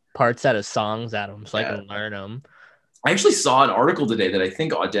strip parts out of songs out of them so I Yeah. can learn them. I actually saw an article today that I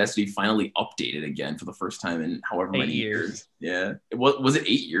think Audacity finally updated again for the first time in however 8 many years. years. Yeah. Was it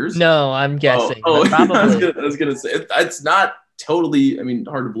 8 years? No, I'm guessing. Oh, but probably. I was gonna say it's not totally. I mean,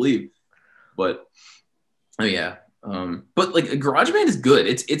 hard to believe, but oh yeah. But like GarageBand is good.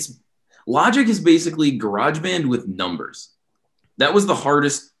 It's Logic is basically GarageBand with numbers. That was the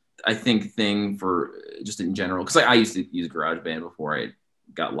hardest, I think, thing for just in general, because I used to use GarageBand before I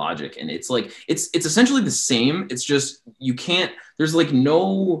got Logic, and it's like it's essentially the same. It's just you can't. There's like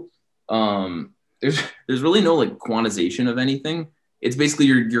no there's really no like quantization of anything. It's basically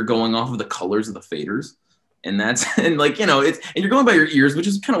you're going off of the colors of the faders, and that's and like, you know, it's, and you're going by your ears, which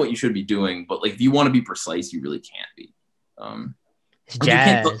is kind of what you should be doing. But like if you want to be precise, you really can't be. It's You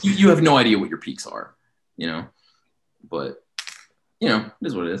can't- jazz. You have no idea what your peaks are, you know. But you know, it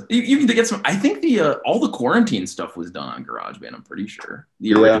is what it is. You can get some. I think all the quarantine stuff was done on GarageBand. I'm pretty sure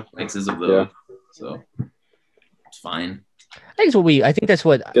the original mixes of those. So it's fine. I think that's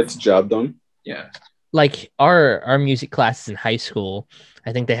what Gets the job done. Yeah. like our music classes in high school.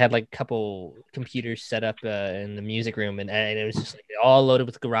 I think they had like a couple computers set up in the music room, and it was just like all loaded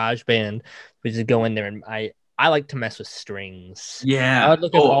with GarageBand. We just go in there, and I like to mess with strings. I Yeah. would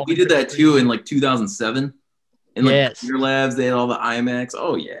look at all We did that different too in like 2007. And like Yes. Computer Labs, they had all the IMAX.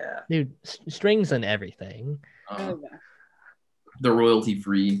 Oh yeah. Dude, strings and everything. Uh, Oh, yeah. the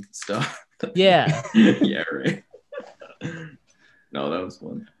royalty-free stuff. Yeah. Yeah, right. No, that was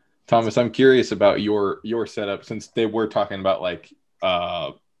fun. Thomas, I'm curious about your setup since they were talking about like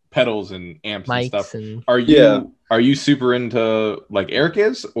pedals and amps and Mics stuff. and Are you super into like Eric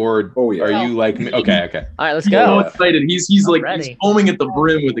is, or Oh, yeah. are you like me? Okay. all right, let's So go. excited. He's like ready. he's foaming at the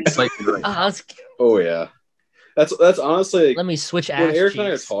brim with excitement right now. Let's Oh yeah, that's honestly like, let me switch when ass Eric and I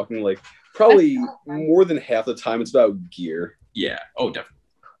are cheeks. talking, like probably more than half the time it's about gear. Yeah. Oh, definitely.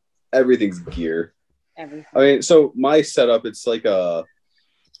 Everything's gear. Everything. I mean, so my setup, it's like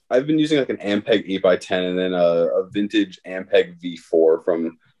I've been using like an Ampeg 8x10 and then a vintage Ampeg V4 from, I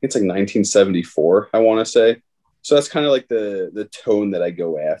think it's like 1974, I want to say. So that's kind of like the tone that I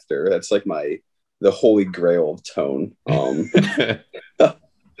go after. That's like the holy grail of tone. And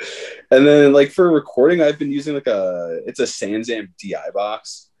then like for recording, I've been using it's a Sansamp DI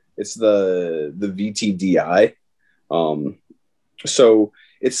box. It's the VT-DI. So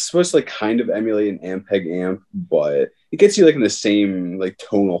it's supposed to like kind of emulate an Ampeg amp, but it gets you like in the same like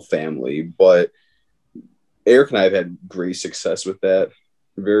tonal family. But Eric and I have had great success with that.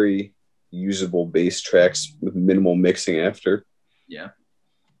 Very usable bass tracks with minimal mixing after. Yeah.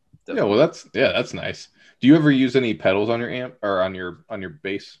 Yeah, well, that's nice. Do you ever use any pedals on your amp or on your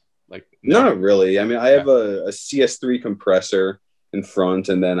bass? Like Not really. I mean, I have a CS3 compressor in front,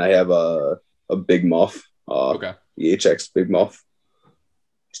 and then I have a big muff. Okay, EHX big muff.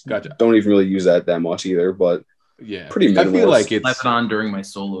 gotcha. Don't even really use that much either, but Yeah, pretty I feel minimalist. like Slap it's it on during my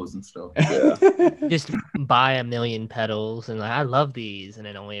solos and stuff. Yeah. Just buy a million pedals and like, I love these, and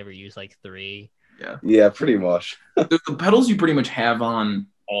then only ever use like 3. Yeah, pretty much. The pedals you pretty much have on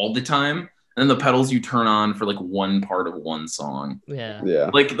all the time, and then the pedals you turn on for like one part of one song. Yeah. Yeah.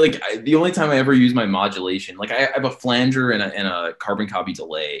 The only time I ever use my modulation, like I have a flanger and a carbon copy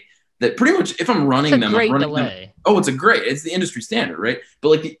delay that pretty much if I'm running It's a them, great I'm running them. delay. Oh, it's the industry standard, right? But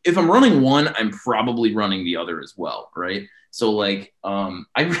like if I'm running one, I'm probably running the other as well, right? So like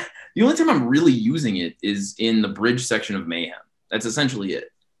the only time I'm really using it is in the bridge section of Mayhem. That's essentially it.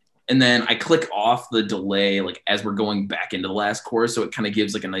 And then I click off the delay like as we're going back into the last chorus, so it kind of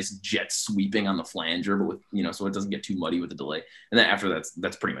gives like a nice jet sweeping on the flanger, but with so it doesn't get too muddy with the delay. And then after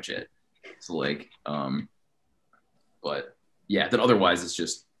that's pretty much it. So like but yeah, then otherwise it's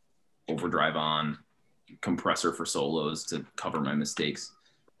just overdrive on, compressor for solos to cover my mistakes.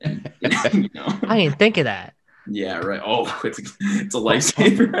 And I didn't think of that. Yeah, right. Oh, it's a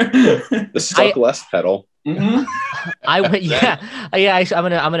lifesaver. The stuck less pedal. Mhm. I went, yeah.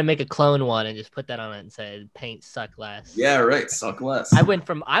 I'm gonna make a clone one and just put that on it and say paint suck less. Yeah, right. Suck less. I went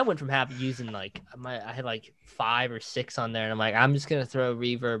from having using like I had like 5 or 6 on there, and I'm like, I'm just gonna throw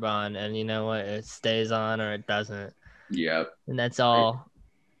reverb on, and you know what, it stays on or it doesn't, Yeah. and that's all.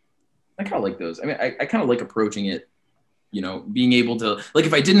 I kind of like those. I mean, I kind of like approaching it, being able to, like,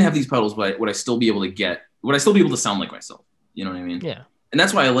 if I didn't have these pedals, would I still be able to sound like myself? You know what I mean? Yeah. And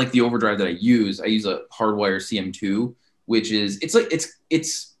that's why I like the overdrive that I use. I use a Hardwire CM2, which is, it's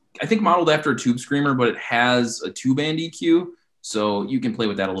I think modeled after a Tube Screamer, but it has a 2-band EQ. So you can play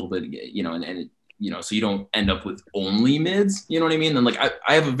with that a little bit, so you don't end up with only mids, you know what I mean? And like,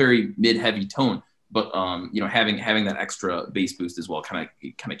 I have a very mid-heavy tone, but having that extra bass boost as well kind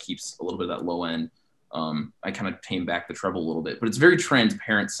of keeps a little bit of that low end. I kind of tame back the treble a little bit, but it's very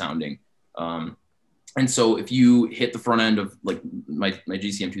transparent sounding. And so if you hit the front end of like my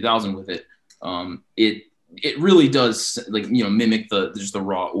GCM 2000 with it, it really does mimic just the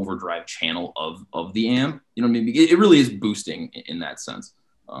raw overdrive channel of the amp. Maybe it really is boosting in that sense,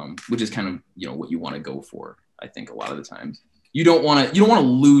 which is kind of what you want to go for. I think a lot of the times you don't want to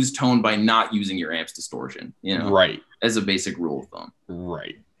lose tone by not using your amp's distortion. Right. As a basic rule of thumb.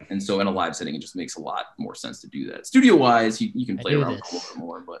 Right. And so in a live setting, it just makes a lot more sense to do that. Studio wise, you can play around with it a little bit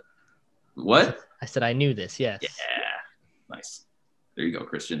more, but what? I said I knew this. Yes. Yeah. Nice. There you go,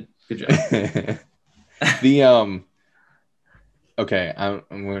 Christian. Good job. Okay, I'm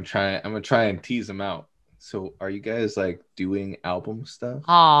gonna try and tease them out. So are you guys like doing album stuff?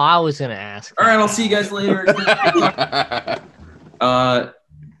 Oh, I was gonna ask. All right, I'll see you guys later.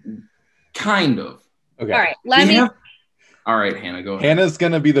 Kind of. Okay. All right, All right, Hannah, go ahead. Hannah's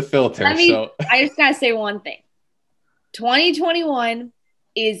gonna be the filter. I just gotta say one thing. 2021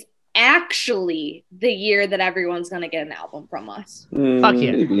 is actually the year that everyone's gonna get an album from us. Fuck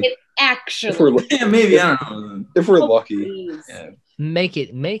yeah. Maybe. It's actually. Yeah, maybe, I don't know. If we're lucky. Please. Yeah.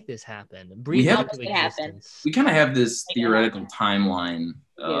 Make this happen. Breathe have- into existence. We kind of have this theoretical timeline.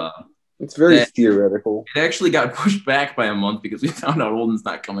 It's very That- theoretical. It actually got pushed back by a month because we found out Holden's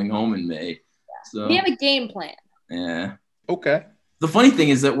not coming home in May. So We have a game plan. yeah. Okay. The funny thing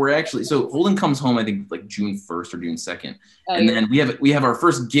is that we're actually Holden comes home I think like June 1st or June 2nd, Oh, and yeah. then we have our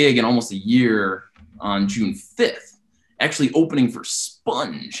first gig in almost a year on June 5th, actually opening for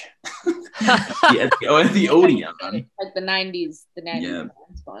Sponge at the Odeon. Like the 90s Yeah.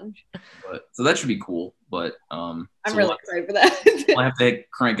 Sponge. But so that should be cool. But I'm so really excited for that. we'll have to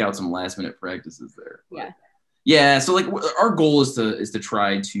crank out some last minute practices there. But, Yeah. yeah. So like our goal is to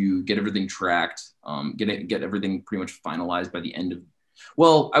try to get everything tracked, get everything pretty much finalized by the end of.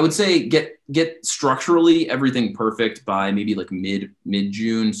 Well, I would say get structurally everything perfect by maybe like mid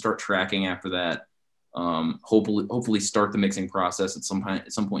June. Start tracking after that. Hopefully start the mixing process at some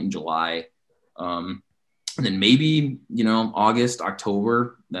point in July. And then maybe August,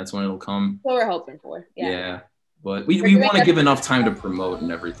 October. That's when it'll come. What we're hoping for. Yeah. But we want to give enough time to promote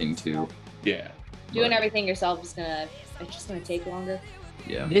and everything too. Yeah. Doing everything yourself is just gonna take longer.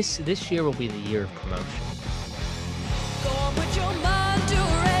 Yeah. This year will be the year of promotion. Go on, put your mind to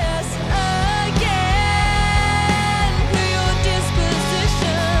rest again. Clear your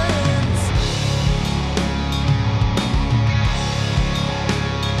dispositions.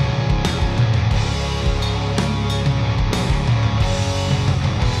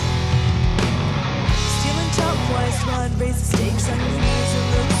 Stealing top twice, run, raise the stakes on your knees and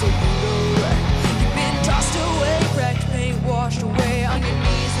look so brutal. You've been tossed away, cracked paint washed away on your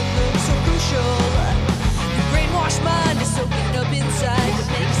knees and look so crucial. Your brainwashed mind is soaking up inside that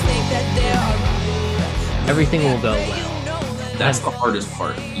makes think that there are rules. Everything will go Where well. you know that That's the hardest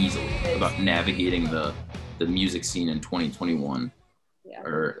part easily about navigating the music scene in 2021. Yeah.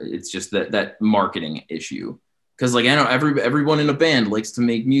 Or it's just that marketing issue. Because like I know everyone in a band likes to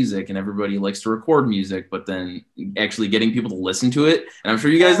make music and everybody likes to record music, but then actually getting people to listen to it, and I'm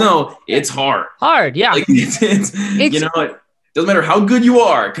sure you guys know it's hard. Hard, yeah. Like it's it doesn't matter how good you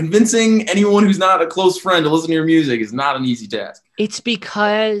are. Convincing anyone who's not a close friend to listen to your music is not an easy task. It's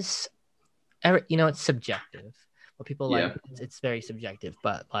because it's subjective. What people like, Yeah. it's very subjective.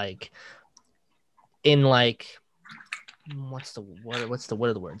 But like, in like, what are the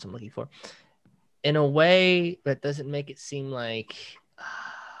words I'm looking for? In a way that doesn't make it seem like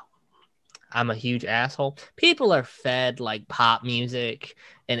I'm a huge asshole. People are fed like pop music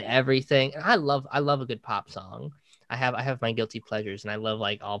and everything. And I love a good pop song. I have my guilty pleasures, and I love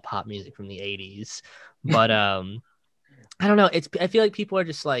like all pop music from the 80s. But I don't know. I feel like people are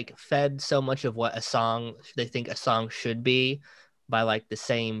just like fed so much of what they think a song should be by like the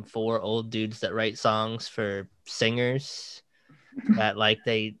same 4 old dudes that write songs for singers. That like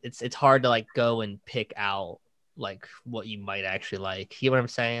it's hard to like go and pick out like what you might actually like. You know what I'm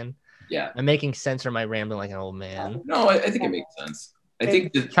saying? Yeah. I'm making sense, or am I rambling like an old man? No, I think it makes sense. I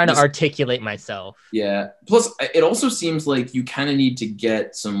think Trying to articulate myself. Yeah. Plus, it also seems like you kind of need to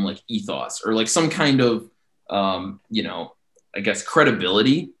get some like ethos or like some kind of, I guess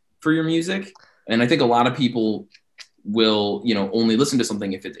credibility for your music. And I think a lot of people will, only listen to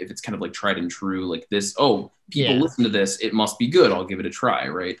something if it's kind of like tried and true, like this. Oh, people listen to this, it must be good. I'll give it a try,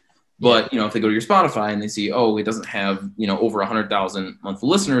 right? But if they go to your Spotify and they see, oh, it doesn't have over 100,000 monthly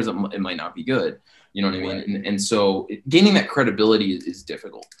listeners, it might not be good. You know what I mean? Right. And so gaining that credibility is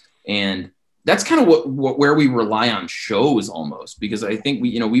difficult. And that's kind of where we rely on shows almost, because I think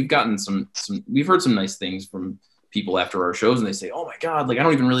we've gotten we've heard some nice things from people after our shows, and they say, oh my God, like I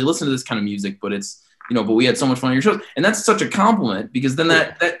don't even really listen to this kind of music, but it's, but we had so much fun at your shows. And that's such a compliment, because then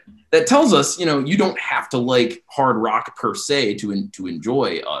that tells us, you don't have to like hard rock per se to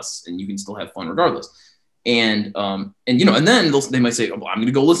enjoy us, and you can still have fun regardless. And then they might say, oh, well, I'm going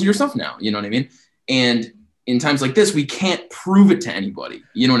to go listen to your stuff now. You know what I mean? And in times like this, we can't prove it to anybody.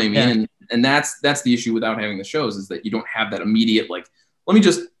 You know what I mean? Yeah. And that's the issue without having the shows, is that you don't have that immediate, like, let me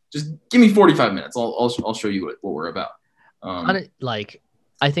just give me 45 minutes. I'll show you what we're about.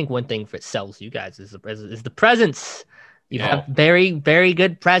 I think one thing that sells you guys is the presence. You have very, very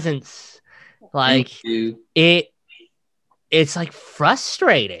good presence. Like it's like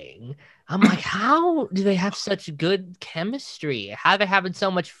frustrating. I'm like, how do they have such good chemistry? How are they having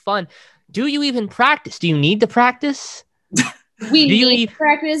so much fun? Do you even practice? Do you need to practice? We need to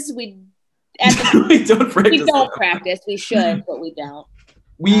practice. We don't practice. We don't practice. We should, but we don't.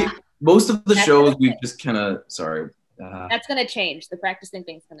 Most of the shows we've just kind of that's gonna change. The practicing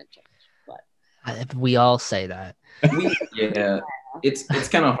thing's gonna change. But we all say that. It's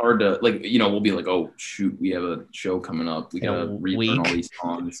kind of hard to like. We'll be like, oh shoot, we have a show coming up. We gotta relearn all these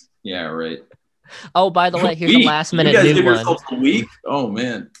songs. Yeah, right. Oh, by the way, here's a Week. last minute You guys new give one. yourselves a week. Oh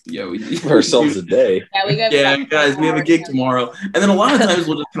man, yeah, we Give ourselves a day. Yeah, we got Yeah, guys, we have a gig tomorrow, and then a lot of times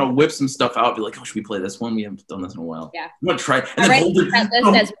we'll just kind of whip some stuff out. Be like, oh, should we play this one? We haven't done this in a while. Yeah. You want to try? And I then write Holden, that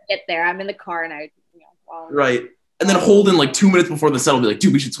list as we get there. I'm in the car and right? And then Holden, like 2 minutes before the set, will be like,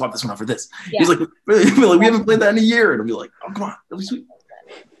 dude, we should swap this one out for this. Yeah. He's like, we haven't played that in a year, and I'll be like, oh, come on, that'll be sweet.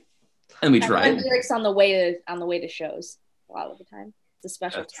 And we I try. find lyrics on the way to shows a lot of the time. It's a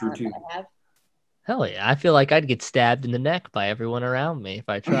special That's true, talent too. that I have. Hell yeah. I feel like I'd get stabbed in the neck by everyone around me if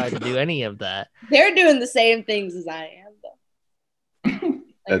I tried to do any of that. They're doing the same things as I am, though.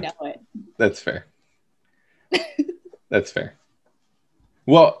 I know it. That's fair. That's fair.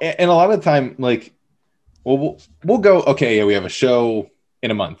 Well, and a lot of the time, like, well, we'll go, okay, yeah, we have a show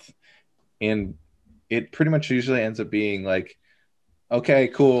in a month. And it pretty much usually ends up being like, okay,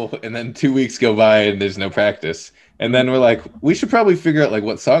 cool. And then 2 weeks go by and there's no practice. And then we're like, we should probably figure out like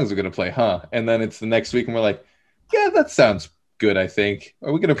what songs we're going to play, huh? And then it's the next week and we're like, yeah, that sounds good, I think.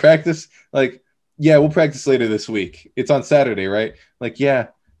 Are we going to practice? Like, yeah, we'll practice later this week. It's on Saturday, right? Like, yeah.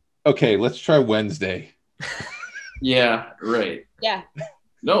 Okay, let's try Wednesday. Yeah, right. Yeah.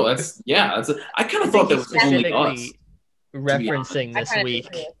 No, that's I kind of thought that was only us. Specifically referencing I this kinda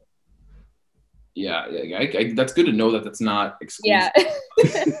week. do too. Yeah, that's good to know that that's not exclusive.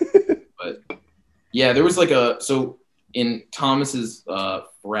 Yeah. But yeah, there was like so in Thomas's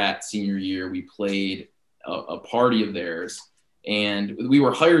frat senior year, we played a party of theirs, and we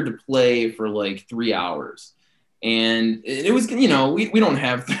were hired to play for like 3 hours. And it was, we don't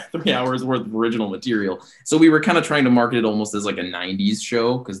have 3 hours worth of original material. So we were kind of trying to market it almost as like a 90s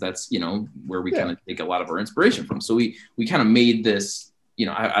show, because that's, where we kind of take a lot of our inspiration from. So we kind of made this,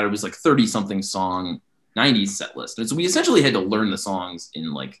 I was like 30 something song 90s set list. And so we essentially had to learn the songs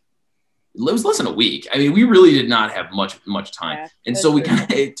in like, it was less than a week. I mean, we really did not have much time. Yeah, and so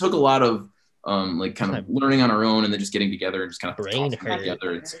it took a lot of like kind of learning on our own, and then just getting together and just kind of Brain tossing hurt.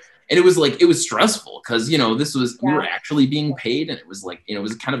 together. And it was stressful because, this was, we were actually being paid, and it was like, it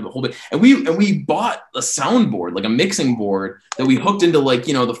was kind of the whole bit. And we bought a soundboard, like a mixing board that we hooked into like,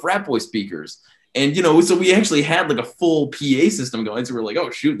 the frat boy speakers. And, so we actually had like a full PA system going. So we're like, oh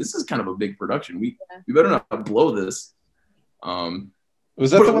shoot, this is kind of a big production. We better not blow this.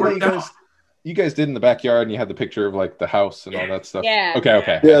 Was that the one that you guys did in the backyard, and you had the picture of like the house and all that stuff? Yeah.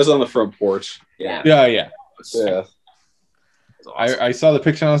 Okay. Yeah, it was on the front porch. Yeah. Yeah. Yeah. Awesome. I saw the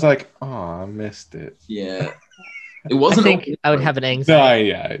picture and I was like, oh, I missed it. Yeah. It I wasn't. think I would have an No,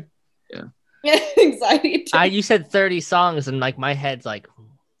 anxiety. Anxiety. You said 30 songs, and like my head's like,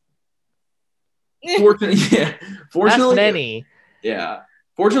 Fortunately, that's many. Yeah.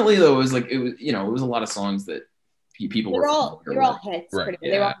 Fortunately, though, it was a lot of songs that people They're all hits. Right. Pretty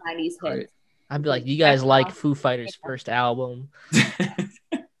much. They were all 90s hits. Right. I'd be like, you guys like Foo Fighters' first album?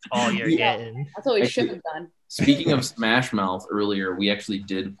 All you're getting. That's what we Actually, should have done. Speaking of Smash Mouth, earlier we actually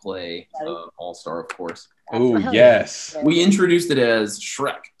did play All Star, of course. Oh, Hell yes. We introduced it as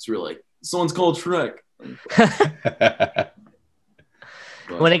Shrek. So we were like, this one's called Shrek.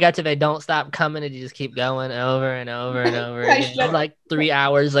 When it got to They Don't Stop Coming, and you just keep going over and over and over I again. should- Like 3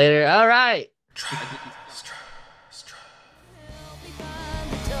 hours later, all right.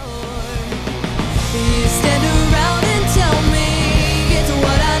 You stand around and tell me it's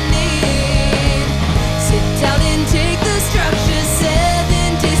what I need. Sit down and take the structure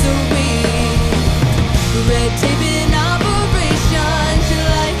 7 days a week. Red tape in operation, you're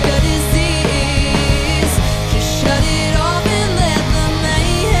like a disease. Just shut it off and let the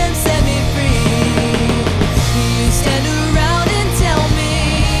mayhem set me free. You stand around and tell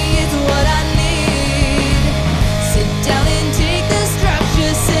me it's what I need. Sit down and take the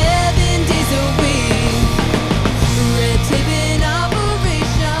structure 7 days a week. Red tape in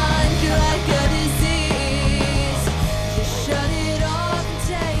operation, you're like a disease. Just shut it off and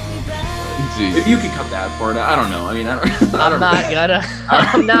take me back. Jeez. If you could cut that part out, I don't know. I mean, I don't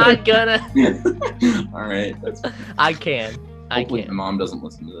I'm not gonna. All right. That's, I can. hopefully my mom doesn't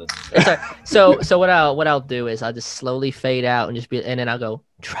listen to this. Sorry. So what I'll do is I'll just slowly fade out and and then I'll go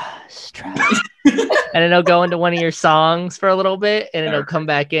trust, and then I'll go into one of your songs for a little bit, and then it'll come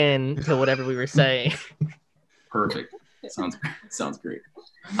back in to whatever we were saying. Perfect. Sounds great.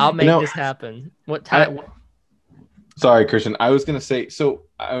 I'll make this happen. What time? Sorry, Christian. I was gonna say. So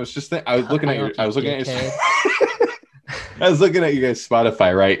I was just I was looking at your. I was looking at your. I was looking at you guys'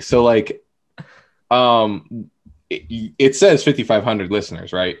 Spotify, right? So like, it says 5,500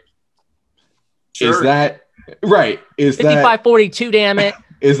 listeners, right? Sure. Is that right? Is that 5542? Damn it!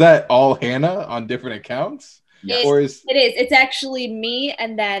 is that all Hannah on different accounts, Yes. or is It is. It's actually me,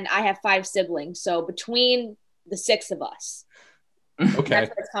 and then I have 5 siblings. So between the 6 of us. Okay. That's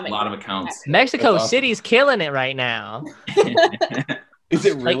where it's A coming lot from. of accounts. Mexico That's awesome. City's killing it right now. Is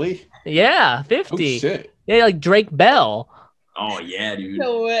it really? Yeah, Oh 50. shit. Yeah, like Drake Bell. Oh yeah, dude.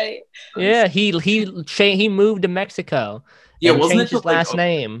 No way. Yeah, he moved to Mexico. Yeah, and wasn't changed it his to, like, last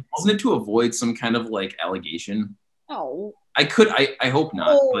name. Wasn't it to avoid some kind of like allegation? Oh. I hope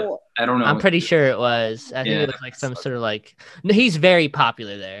not, but Oh. I don't know. I'm pretty sure it was. I think Yeah. it was like some sort of like. No, he's very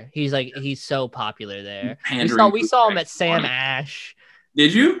popular there. He's so popular there. Pandering We to saw him Drake. at Sam Ash.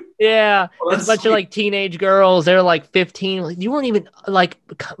 Did you? Yeah, Oh, there's a that's bunch sweet. of like teenage girls. They're like 15. Like, you weren't even like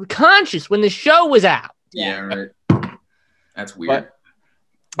conscious when the show was out. Yeah, right. That's weird. But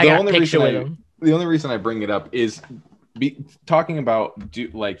I got a picture with him. the only reason I bring it up is talking about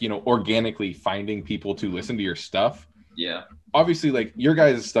organically finding people to listen to your stuff. Yeah. Obviously, like your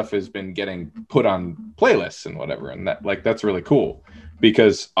guys' stuff has been getting put on playlists and whatever, and that's really cool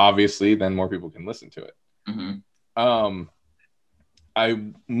because obviously then more people can listen to it. Mm-hmm. I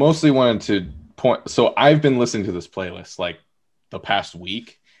mostly wanted to point. So I've been listening to this playlist like the past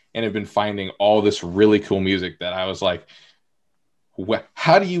week, and have been finding all this really cool music that I was like,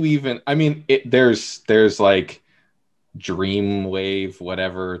 how do you even? I mean, there's like Dreamwave,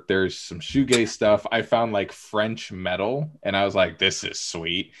 whatever. There's some shoegaze stuff. I found like French metal, and I was like, this is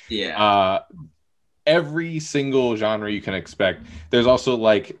sweet. Yeah. Every single genre you can expect. There's also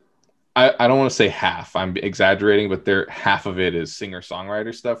like, I don't want to say half. I'm exaggerating, but half of it is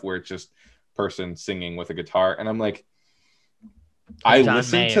singer-songwriter stuff where it's just person singing with a guitar, and I'm like, I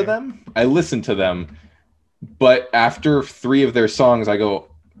listen to them, but after 3 of their songs, I go,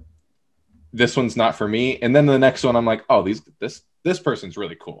 this one's not for me. And then the next one, I'm like, oh, this person's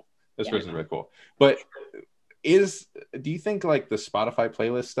really cool. This person's really cool. But do you think like the Spotify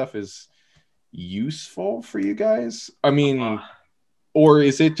playlist stuff is useful for you guys? I mean, or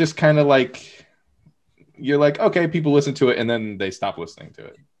is it just kind of like you're like, okay, people listen to it and then they stop listening to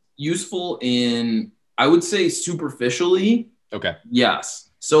it? Useful in, I would say, superficially. Okay. Yes.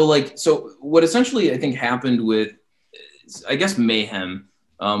 So what essentially I think happened with, I guess, Mayhem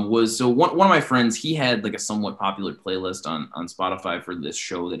was, so one of my friends, he had like a somewhat popular playlist on Spotify for this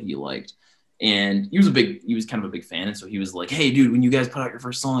show that he liked. And he was kind of a big fan. And so he was like, hey dude, when you guys put out your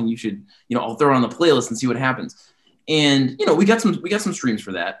first song, you should, I'll throw it on the playlist and see what happens. And, we got some streams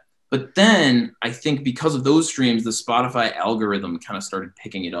for that. But then I think because of those streams, the Spotify algorithm kind of started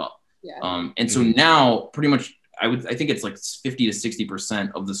picking it up. Yeah. And so now pretty much I think it's like 50 to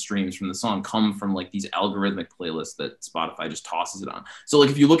 60% of the streams from the song come from like these algorithmic playlists that Spotify just tosses it on. So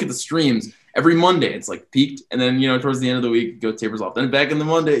like if you look at the streams every Monday, it's like peaked, and then towards the end of the week it tapers off. Then back in the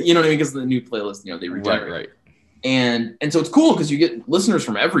Monday, you know what I mean? Because the new playlist, they regenerate. Right. And so it's cool because you get listeners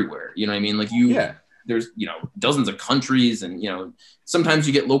from everywhere. You know what I mean? Like there's dozens of countries, and sometimes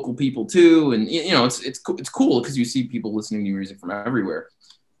you get local people too, and it's cool because you see people listening to music from everywhere.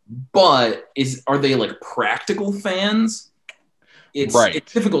 But are they like practical fans? It's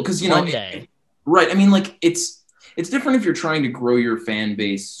difficult because right. I mean, like it's different if you're trying to grow your fan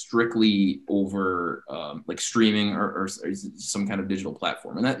base strictly over like streaming or some kind of digital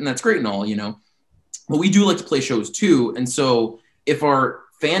platform, and that's great and all, But we do like to play shows too, and so if our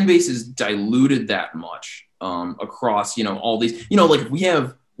fan base is diluted that much across all these, like if we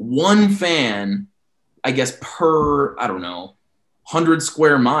have one fan, I guess per 100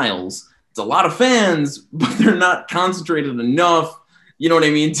 square miles, it's a lot of fans, but they're not concentrated enough, you know what I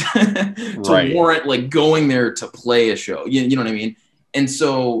mean, to warrant like going there to play a show, you know what I mean? And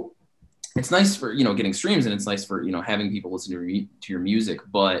so it's nice for getting streams, and it's nice for having people listen to your music,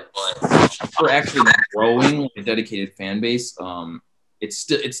 but for actually growing a dedicated fan base, it's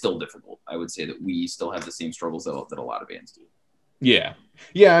still difficult. I would say that we still have the same struggles that a lot of bands do. Yeah.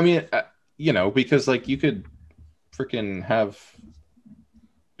 I mean, because like you could freaking have,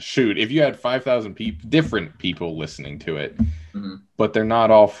 if you had 5,000 different people listening to it, but they're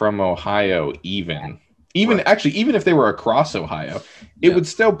not all from Ohio, even if they were across Ohio, it would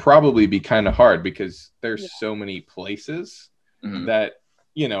still probably be kind of hard because there's so many places that,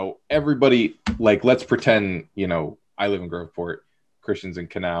 everybody, like, let's pretend, I live in Groveport, Christians in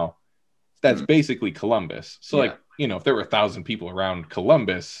Canal. That's basically Columbus. So like, if there were 1,000 people around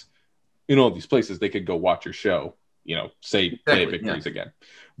Columbus, in all these places, they could go watch your show, say Play Victories again.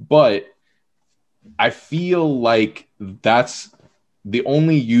 But I feel like that's the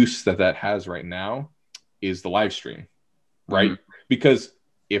only use that has right now is the live stream, right? Because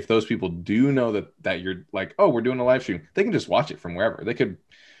if those people do know that you're like, oh, we're doing a live stream, they can just watch it from wherever. They could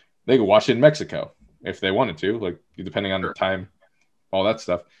watch it in Mexico if they wanted to, like depending on the time, all that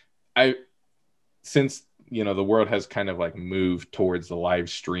stuff. Since the world has kind of like moved towards the live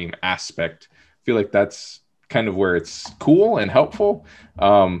stream aspect, I feel like that's kind of where it's cool and helpful.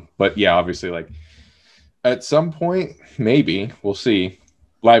 But yeah, obviously, like at some point, maybe we'll see.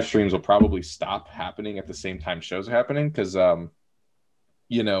 Live streams will probably stop happening at the same time shows are happening because,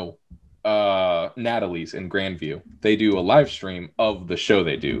 Natalie's in Grandview, they do a live stream of the show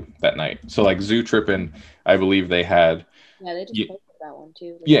they do that night. So like Zoo Trippin', I believe they had. Yeah, they just posted that one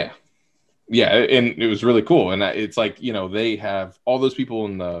too. Yeah. Yeah, and it was really cool. And it's like, they have all those people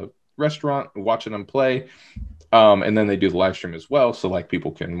in the restaurant watching them play. And then they do the live stream as well. So like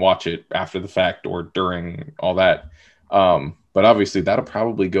people can watch it after the fact or during all that. But obviously that'll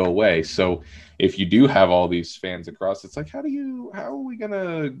probably go away. So if you do have all these fans across, it's like, how are we going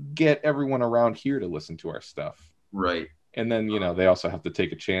to get everyone around here to listen to our stuff? Right. And then, they also have to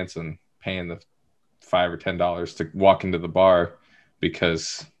take a chance and paying the $5 or $10 to walk into the bar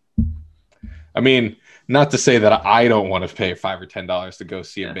because, I mean, not to say that I don't want to pay $5 or $10 to go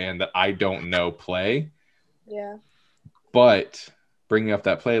see a band that I don't know play. Yeah. But bringing up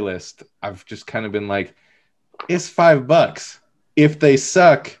that playlist, I've just kind of been like, it's $5. If they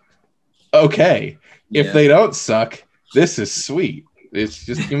suck, okay. If they don't suck, this is sweet. It's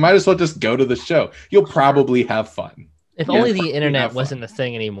just, you might as well just go to the show. You'll probably have fun. If only the internet wasn't a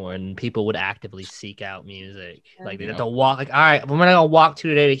thing anymore and people would actively seek out music. Like they'd have to walk, like, all right, what am I going to walk to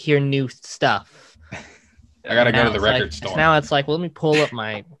today to hear new stuff? I got to go to the record store. Now it's like, well, let me pull up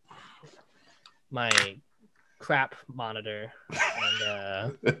my crap monitor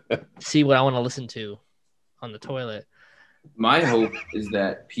and see what I want to listen to on the toilet. My hope is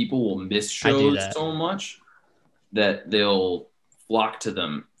that people will miss shows so much that they'll flock to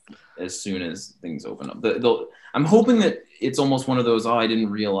them as soon as things open up. I'm hoping that it's almost one of those, I didn't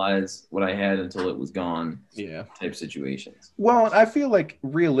realize what I had until it was gone type situations. Well, I feel like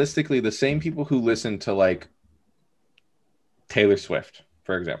realistically, the same people who listen to like Taylor Swift,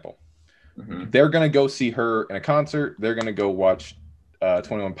 for example, they're going to go see her in a concert. They're going to go watch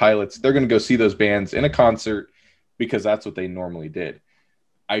 21 Pilots. They're going to go see those bands in a concert because that's what they normally did.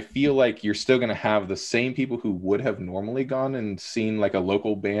 I feel like you're still going to have the same people who would have normally gone and seen like a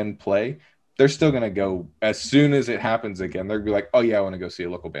local band play. They're still going to go as soon as it happens again. They're going to be like, oh yeah, I want to go see a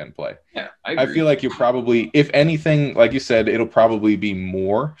local band play. Yeah, I feel like you probably, if anything, like you said, it'll probably be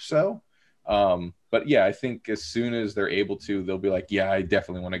more so. But yeah, I think as soon as they're able to, they'll be like, yeah, I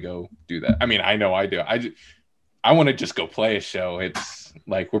definitely want to go do that. I mean, I know I do. I want to just go play a show. It's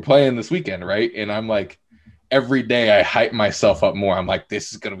like, we're playing this weekend, right? And I'm like, every day I hype myself up more. I'm like,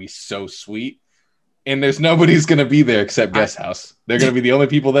 this is going to be so sweet. And there's nobody's going to be there except Guest House. They're going to be the only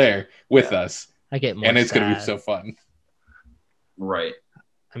people there with us. I get more and it's going to be so fun. Right.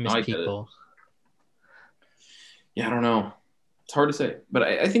 I miss people. Yeah, I don't know. It's hard to say, but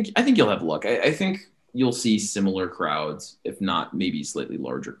I think you'll have luck. I think you'll see similar crowds, if not maybe slightly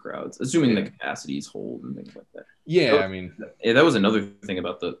larger crowds, assuming the capacities hold and things like that. Yeah, I mean, that was another thing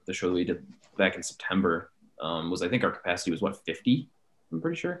about the show that we did back in September. Was I think our capacity was 50? I'm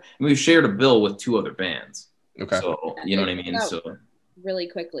pretty sure, and we shared a bill with 2 other bands. Okay, so you know what I mean. So really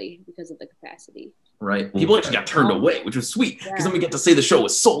quickly because of the capacity. Right. People actually got turned away, which was sweet because then we get to say the show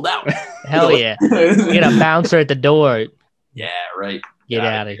was sold out. Hell yeah. We get a bouncer at the door. Yeah, right. Get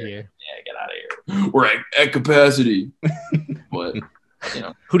out of here. Yeah, get out of here. We're at capacity. But,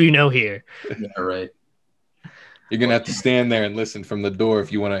 who do you know here? Yeah, right. You're going to have to stand there and listen from the door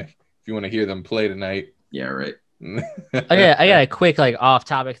if you want to hear them play tonight. Yeah, right. I got a quick off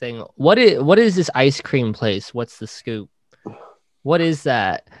topic thing. What is this ice cream place? What's the scoop? What is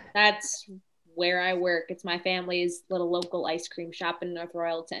that? That's where I work. It's my family's little local ice cream shop in North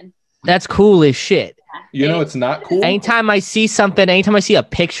Royalton. That's cool as shit. You know, it's not cool. Anytime I see a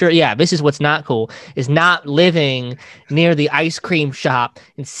picture, this is what's not cool, is not living near the ice cream shop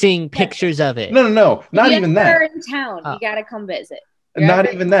and seeing pictures of it. No. Not even that. You're in town. You got to come visit.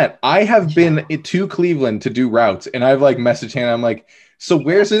 Not even that. I have been to Cleveland to do routes, and I've messaged Hannah. I'm like, so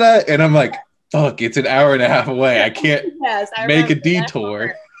where's it at? And I'm like, fuck, it's an hour and a half away. I can't make a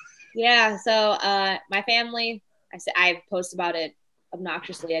detour. Yeah. So my family, I post about it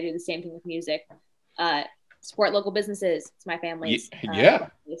obnoxiously. I do the same thing with music. Support local businesses. It's my family's. Yeah.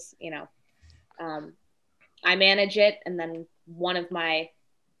 I manage it, and then one of my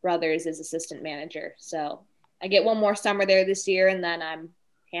brothers is assistant manager. So I get one more summer there this year, and then I'm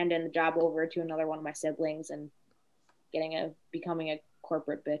handing the job over to another one of my siblings and becoming a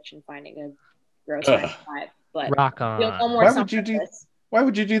corporate bitch and finding a gross 9 to 5. But rock on. Why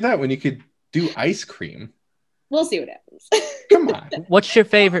would you do that when you could do ice cream? We'll see what happens. Come on. What's your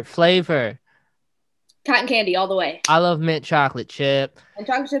favorite flavor? Cotton candy all the way. I love mint chocolate chip. And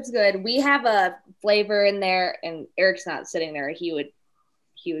chocolate chip's good. We have a flavor in there, and Eric's not sitting there. He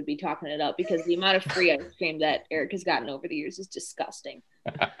he would be talking it up because the amount of free ice cream that Eric has gotten over the years is disgusting.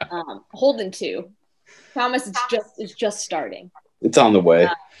 Holden too. Thomas, it's just starting. It's on the way.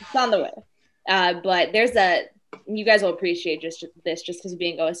 It's on the way. But you guys will appreciate just because of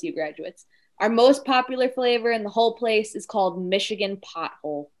being OSU graduates. Our most popular flavor in the whole place is called Michigan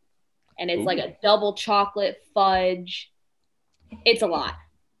Pothole. And it's like a double chocolate fudge. It's a lot.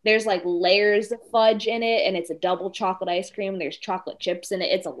 There's like layers of fudge in it, and it's a double chocolate ice cream. There's chocolate chips in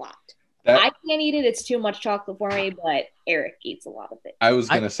it. It's a lot. I can't eat it. It's too much chocolate for me, but Eric eats a lot of it. I was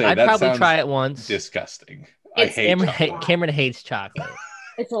going to say, I'd that probably sounds try it once. disgusting. I hate chocolate. Cameron hates chocolate.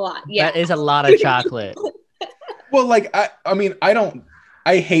 It's a lot. Yeah. That is a lot of chocolate. Well, like, I mean,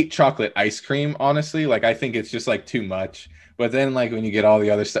 I hate chocolate ice cream, honestly. Like, I think it's just like too much. But then, like, when you get all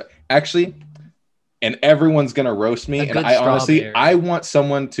the other stuff, actually, and everyone's going to roast me. And I honestly, I want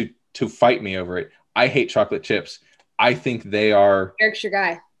someone to fight me over it. I hate chocolate chips. I think they are. Eric's your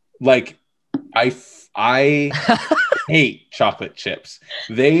guy. Like, I hate chocolate chips.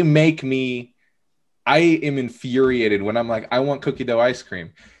 They make me, I am infuriated when I'm like, I want cookie dough ice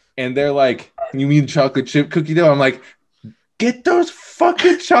cream. And they're like, you mean chocolate chip cookie dough? I'm like, get those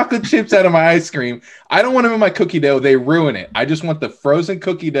fucking chocolate chips out of my ice cream. I don't want them in my cookie dough. They ruin it. I just want the frozen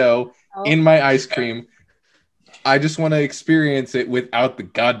cookie dough in my ice cream. I just want to experience it without the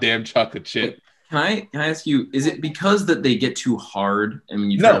goddamn chocolate chip. Can I ask you, is it because that they get too hard? I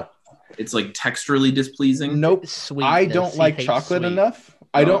mean, it's like texturally displeasing? Nope. I don't like chocolate enough.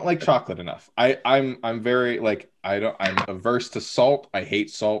 I don't like chocolate enough. I'm very like, I'm averse to salt. I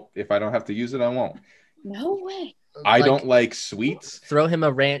hate salt. If I don't have to use it, I won't. No way. I don't like sweets. Throw him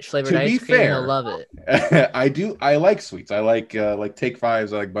a ranch flavored ice cream. Fair, he'll love it. I do. I like sweets. I like Take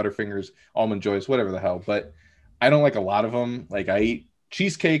Fives. I like Butterfingers, Almond Joys, whatever the hell. But I don't like a lot of them. Like, I eat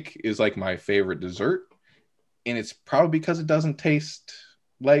cheesecake is like my favorite dessert, and it's probably because it doesn't taste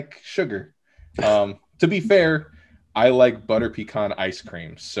like sugar. To be fair, I like butter pecan ice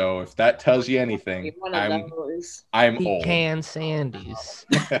cream. So if that tells you anything, I'm old. Pecan Sandies.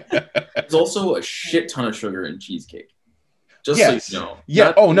 There's also a shit ton of sugar in cheesecake. Just so you know.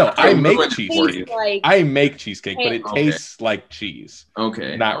 Yeah. I make cheesecake. I make cheesecake, but it tastes like cheese.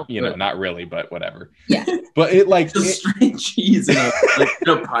 Okay. Not not really, but whatever. Yeah. But it like just straight cheese in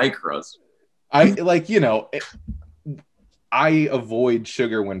a pie crust. I I avoid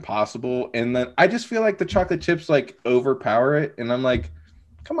sugar when possible, and then I just feel like the chocolate chips like overpower it, and I'm like,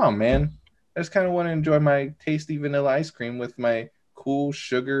 come on, man. I just kind of want to enjoy my tasty vanilla ice cream with my cool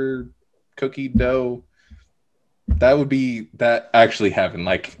sugar cookie dough. That would be actually heaven.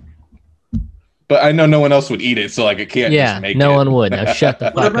 Like, but I know no one else would eat it, so like, I can't just make it. No one would. Now shut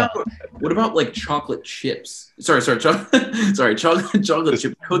the fuck up. What about like chocolate chips? Sorry, chocolate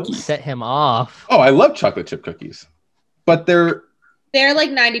chip cookies. Set him off. Oh, I love chocolate chip cookies, but they're like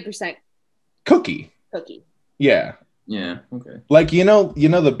 90% cookie. Yeah. Yeah. Okay. Like,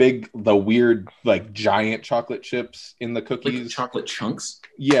 the weird, like, giant chocolate chips in the cookies. Like chocolate chunks.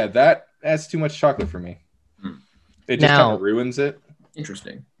 Yeah, that's too much chocolate for me. It just kind of ruins it.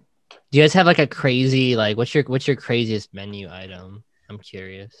 Interesting. Do you guys have like a crazy, like, what's your craziest menu item? I'm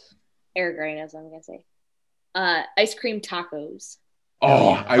curious. Eric already knows what I'm gonna say. Ice cream tacos.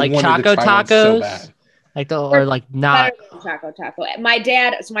 Oh, I like wanted Choco to try tacos. So bad. Like or like not Choco taco. My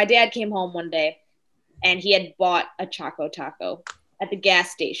dad came home one day, and he had bought a Choco taco at the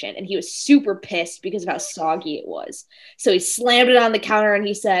gas station, and he was super pissed because of how soggy it was. So he slammed it on the counter and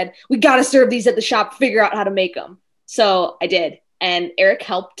he said, "We got to serve these at the shop. Figure out how to make them." So I did. And Eric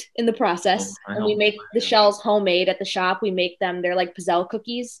helped in the process. And we make the shells homemade at the shop. We make them, they're like pizzelle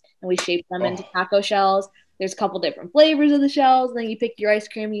cookies, and we shape them into taco shells. There's a couple different flavors of the shells. And then you pick your ice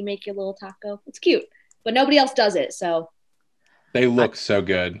cream, you make your little taco. It's cute, but nobody else does it. So they look so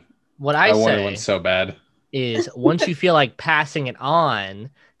good. What I wanted say one so bad is once you feel like passing it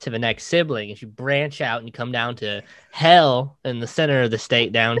on to the next sibling, if you branch out and you come down to hell in the center of the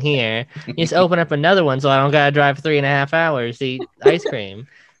state down here, you just open up another one so I don't gotta drive 3.5 hours to eat ice cream.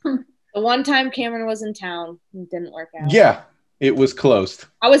 The one time Cameron was in town, it didn't work out. Yeah, it was closed.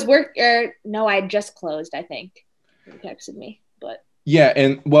 I had just closed, I think. He texted me, but yeah,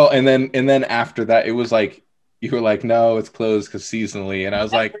 and then after that, it was like you were like, no, it's closed because seasonally, and I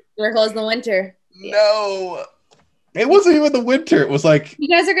was like, we're closed in the winter. No. It wasn't even the winter. It was like, you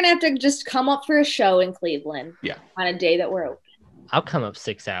guys are gonna have to just come up for a show in Cleveland. Yeah. On a day that we're open. I'll come up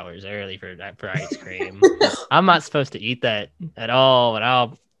 6 hours early for ice cream. I'm not supposed to eat that at all, but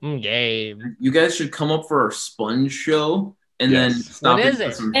I'm game. You guys should come up for our sponge show and then stop in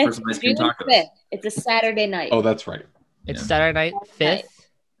for some ice cream tacos. 5th. It's a Saturday night. Oh, that's right. It's Saturday night, 5th.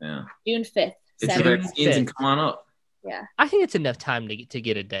 Yeah. June 5th. It's the vaccines and come on up. I think it's enough time to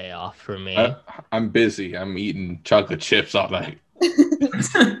get a day off for me. I'm busy. I'm eating chocolate chips all night.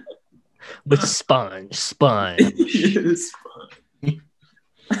 With sponge. Yes.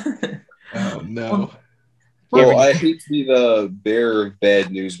 Oh no. Well, I hate to be the bearer of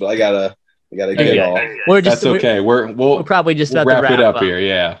bad news, but I gotta get Okay. off. That's okay. We'll probably just we'll about to wrap it up here.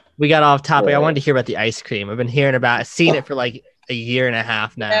 Yeah. We got off topic. I Yeah. wanted to hear about the ice cream. I've been hearing about. I've seen it for like a year and a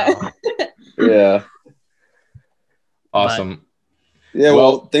half now. Yeah. Awesome. Yeah. Well-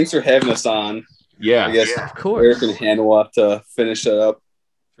 Well, thanks for having us on. Yeah, I guess Of course. Eric and Hannah will have to finish that up.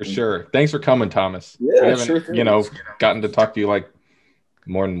 for sure. Thanks for coming, Thomas. Yeah, we haven't, sure thing. gotten to talk to you like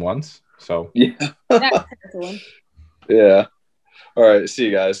more than once. So Yeah. That's the one. Yeah. All right. See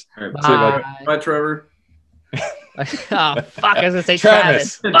you guys. All right. Bye. Bye, Trevor. Oh fuck! I was gonna say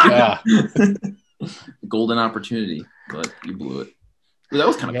Travis. Travis. Yeah. Golden opportunity, but you blew it. But that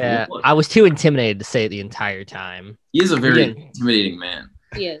was kind of Yeah, cool. I was too intimidated to say it the entire time. He is a very Yeah. intimidating man.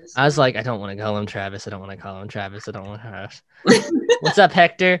 He is. I was like, I don't want to call him Travis. I don't want to call him Travis. I don't want to. What's up,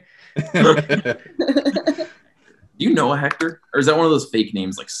 Hector? Do you know a Hector? Or is that one of those fake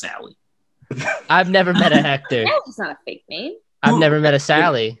names like Sally? I've never met a Hector. Sally's not a fake name. I've never met a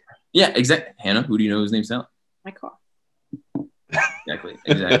Sally. Yeah, exactly. Hannah, who do you know whose name's Sally? My car. Exactly.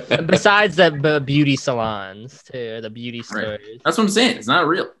 Besides the beauty salons too, the beauty Right. stores. That's what I'm saying. It's not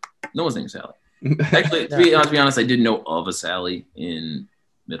real. No one's named Sally. Actually, to be honest, I did know of a Sally in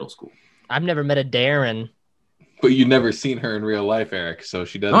middle school. I've never met a Darren. But you've never seen her in real life, Eric. So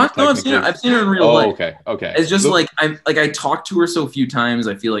she doesn't. No, I've seen her. I've seen her in real life. Okay. It's just Look, I talked to her so few times.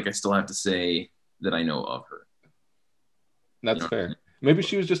 I feel like I still have to say that I know of her. that's you know, fair. Maybe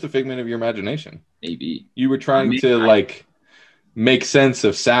she was just a figment of your imagination. Maybe. You were trying Maybe to like make sense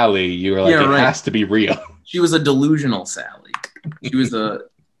of Sally. You were like, Yeah, it right. has to be real. She was a delusional Sally. She was a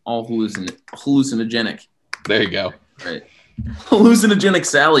all hallucinogenic. There you go. Right. Hallucinogenic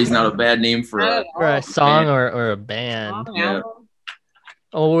Sally's not a bad name for a. For a song or a band. Yeah.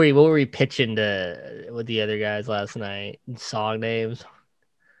 Oh, what were we pitching to with the other guys last night? Song names.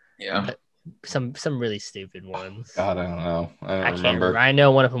 Yeah. Some really stupid ones. God, I don't know. I don't I can't remember. remember. I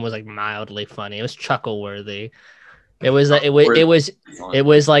know one of them was like mildly funny. It was chuckle worthy. It was like it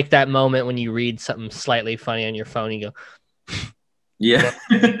was like that moment when you read something slightly funny on your phone. You go, Yeah.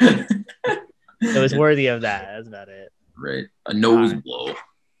 it was worthy of that. That's about it. Right. A nose blow.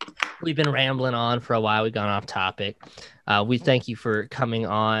 We've been rambling on for a while. We've gone off topic. We thank you for coming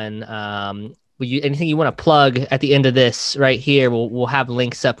on. Anything you want to plug at the end of this right here? We'll have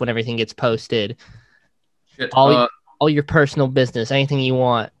links up when everything gets posted. Shit. All your personal business, anything you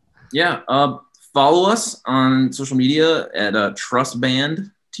want. Yeah. Follow us on social media at Trust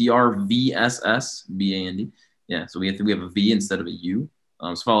Band, TRVSSBAND. Yeah. So we have a V instead of a U.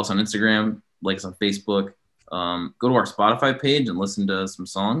 So follow us on Instagram, like us on Facebook. Go to our Spotify page and listen to some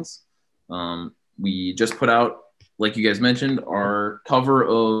songs. We just put out, like you guys mentioned, our cover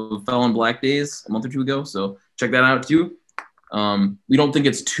of Fell on Black Days a month or two ago. So check that out too. We don't think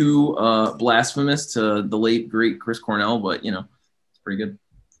it's too blasphemous to the late, great Chris Cornell, but it's pretty good.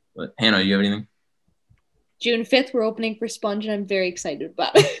 But Hannah, do you have anything? June 5th, we're opening for Sponge, and I'm very excited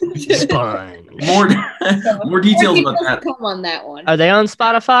about it. Sponge. More details about to that. come on that one. Are they on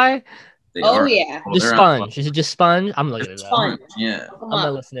Spotify? They Oh, are. yeah. Oh, Just they're on Sponge. Is it just Sponge? I'm looking it up. Sponge. Yeah. Come I'm gonna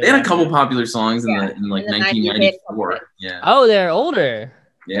on. listen to They had it. a couple popular songs in Yeah. like In the 90s, they had a couple 1994. hits. Yeah. Oh, they're older.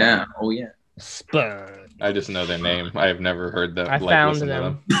 Yeah. Oh yeah. Sponge. I just know their name. I have never heard them. I found listen to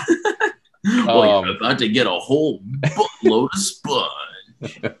them. Well, you're about to get a whole boatload of Sponge.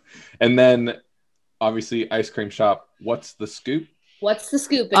 And then, obviously, ice cream shop. What's the scoop? What's the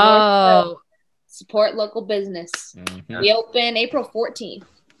scoop? In Northville? Oh, Support local business. Mhm. We open April 14th.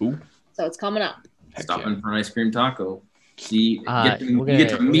 Ooh. So it's coming up. Heck Stop yeah. in for an ice cream taco. See, we're you get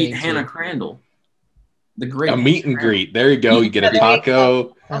to gonna meet need Hannah to. Crandall. The great A meet and greet. There you go. You get a There you go.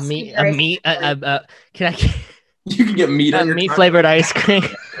 taco. a meat. Can I You can get meat on your meat taco. flavored ice cream?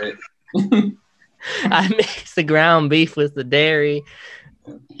 Right. I mix the ground beef with the dairy.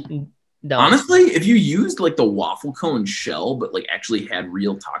 No. Honestly, if you used like the waffle cone shell, but like actually had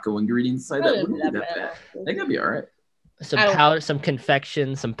real taco ingredients inside, that wouldn't be that bad. I think that'd be all right. some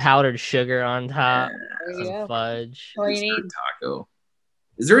confection, some powdered sugar on top, There you some go. fudge. All you Dessert need. taco.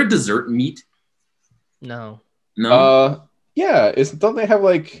 Is there a dessert meat? No. No, Yeah. Don't they have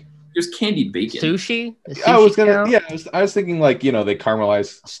like? just candied bacon. Sushi? Does I was sushi gonna. count? Yeah. I was thinking like they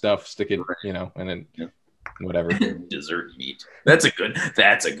caramelize stuff, stick it, and then Yeah. whatever. Dessert meat. That's a good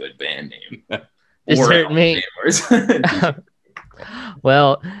band name. Dessert Or meat. album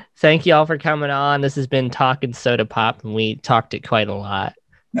Well, thank you all for coming on. This has been Talking Soda Pop, and we talked it quite a lot.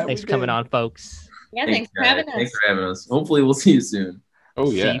 Yeah, Thanks we for coming did. on, folks. Yeah, thanks for having us. Thanks for having us. Hopefully, we'll see you soon. Oh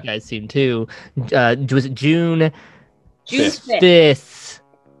See yeah. you guys soon too. Was it June June 5th. 5th.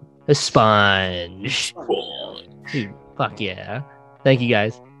 The Sponge. Dude, fuck yeah. Thank you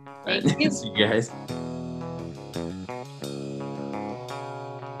guys. Thank you. See you guys.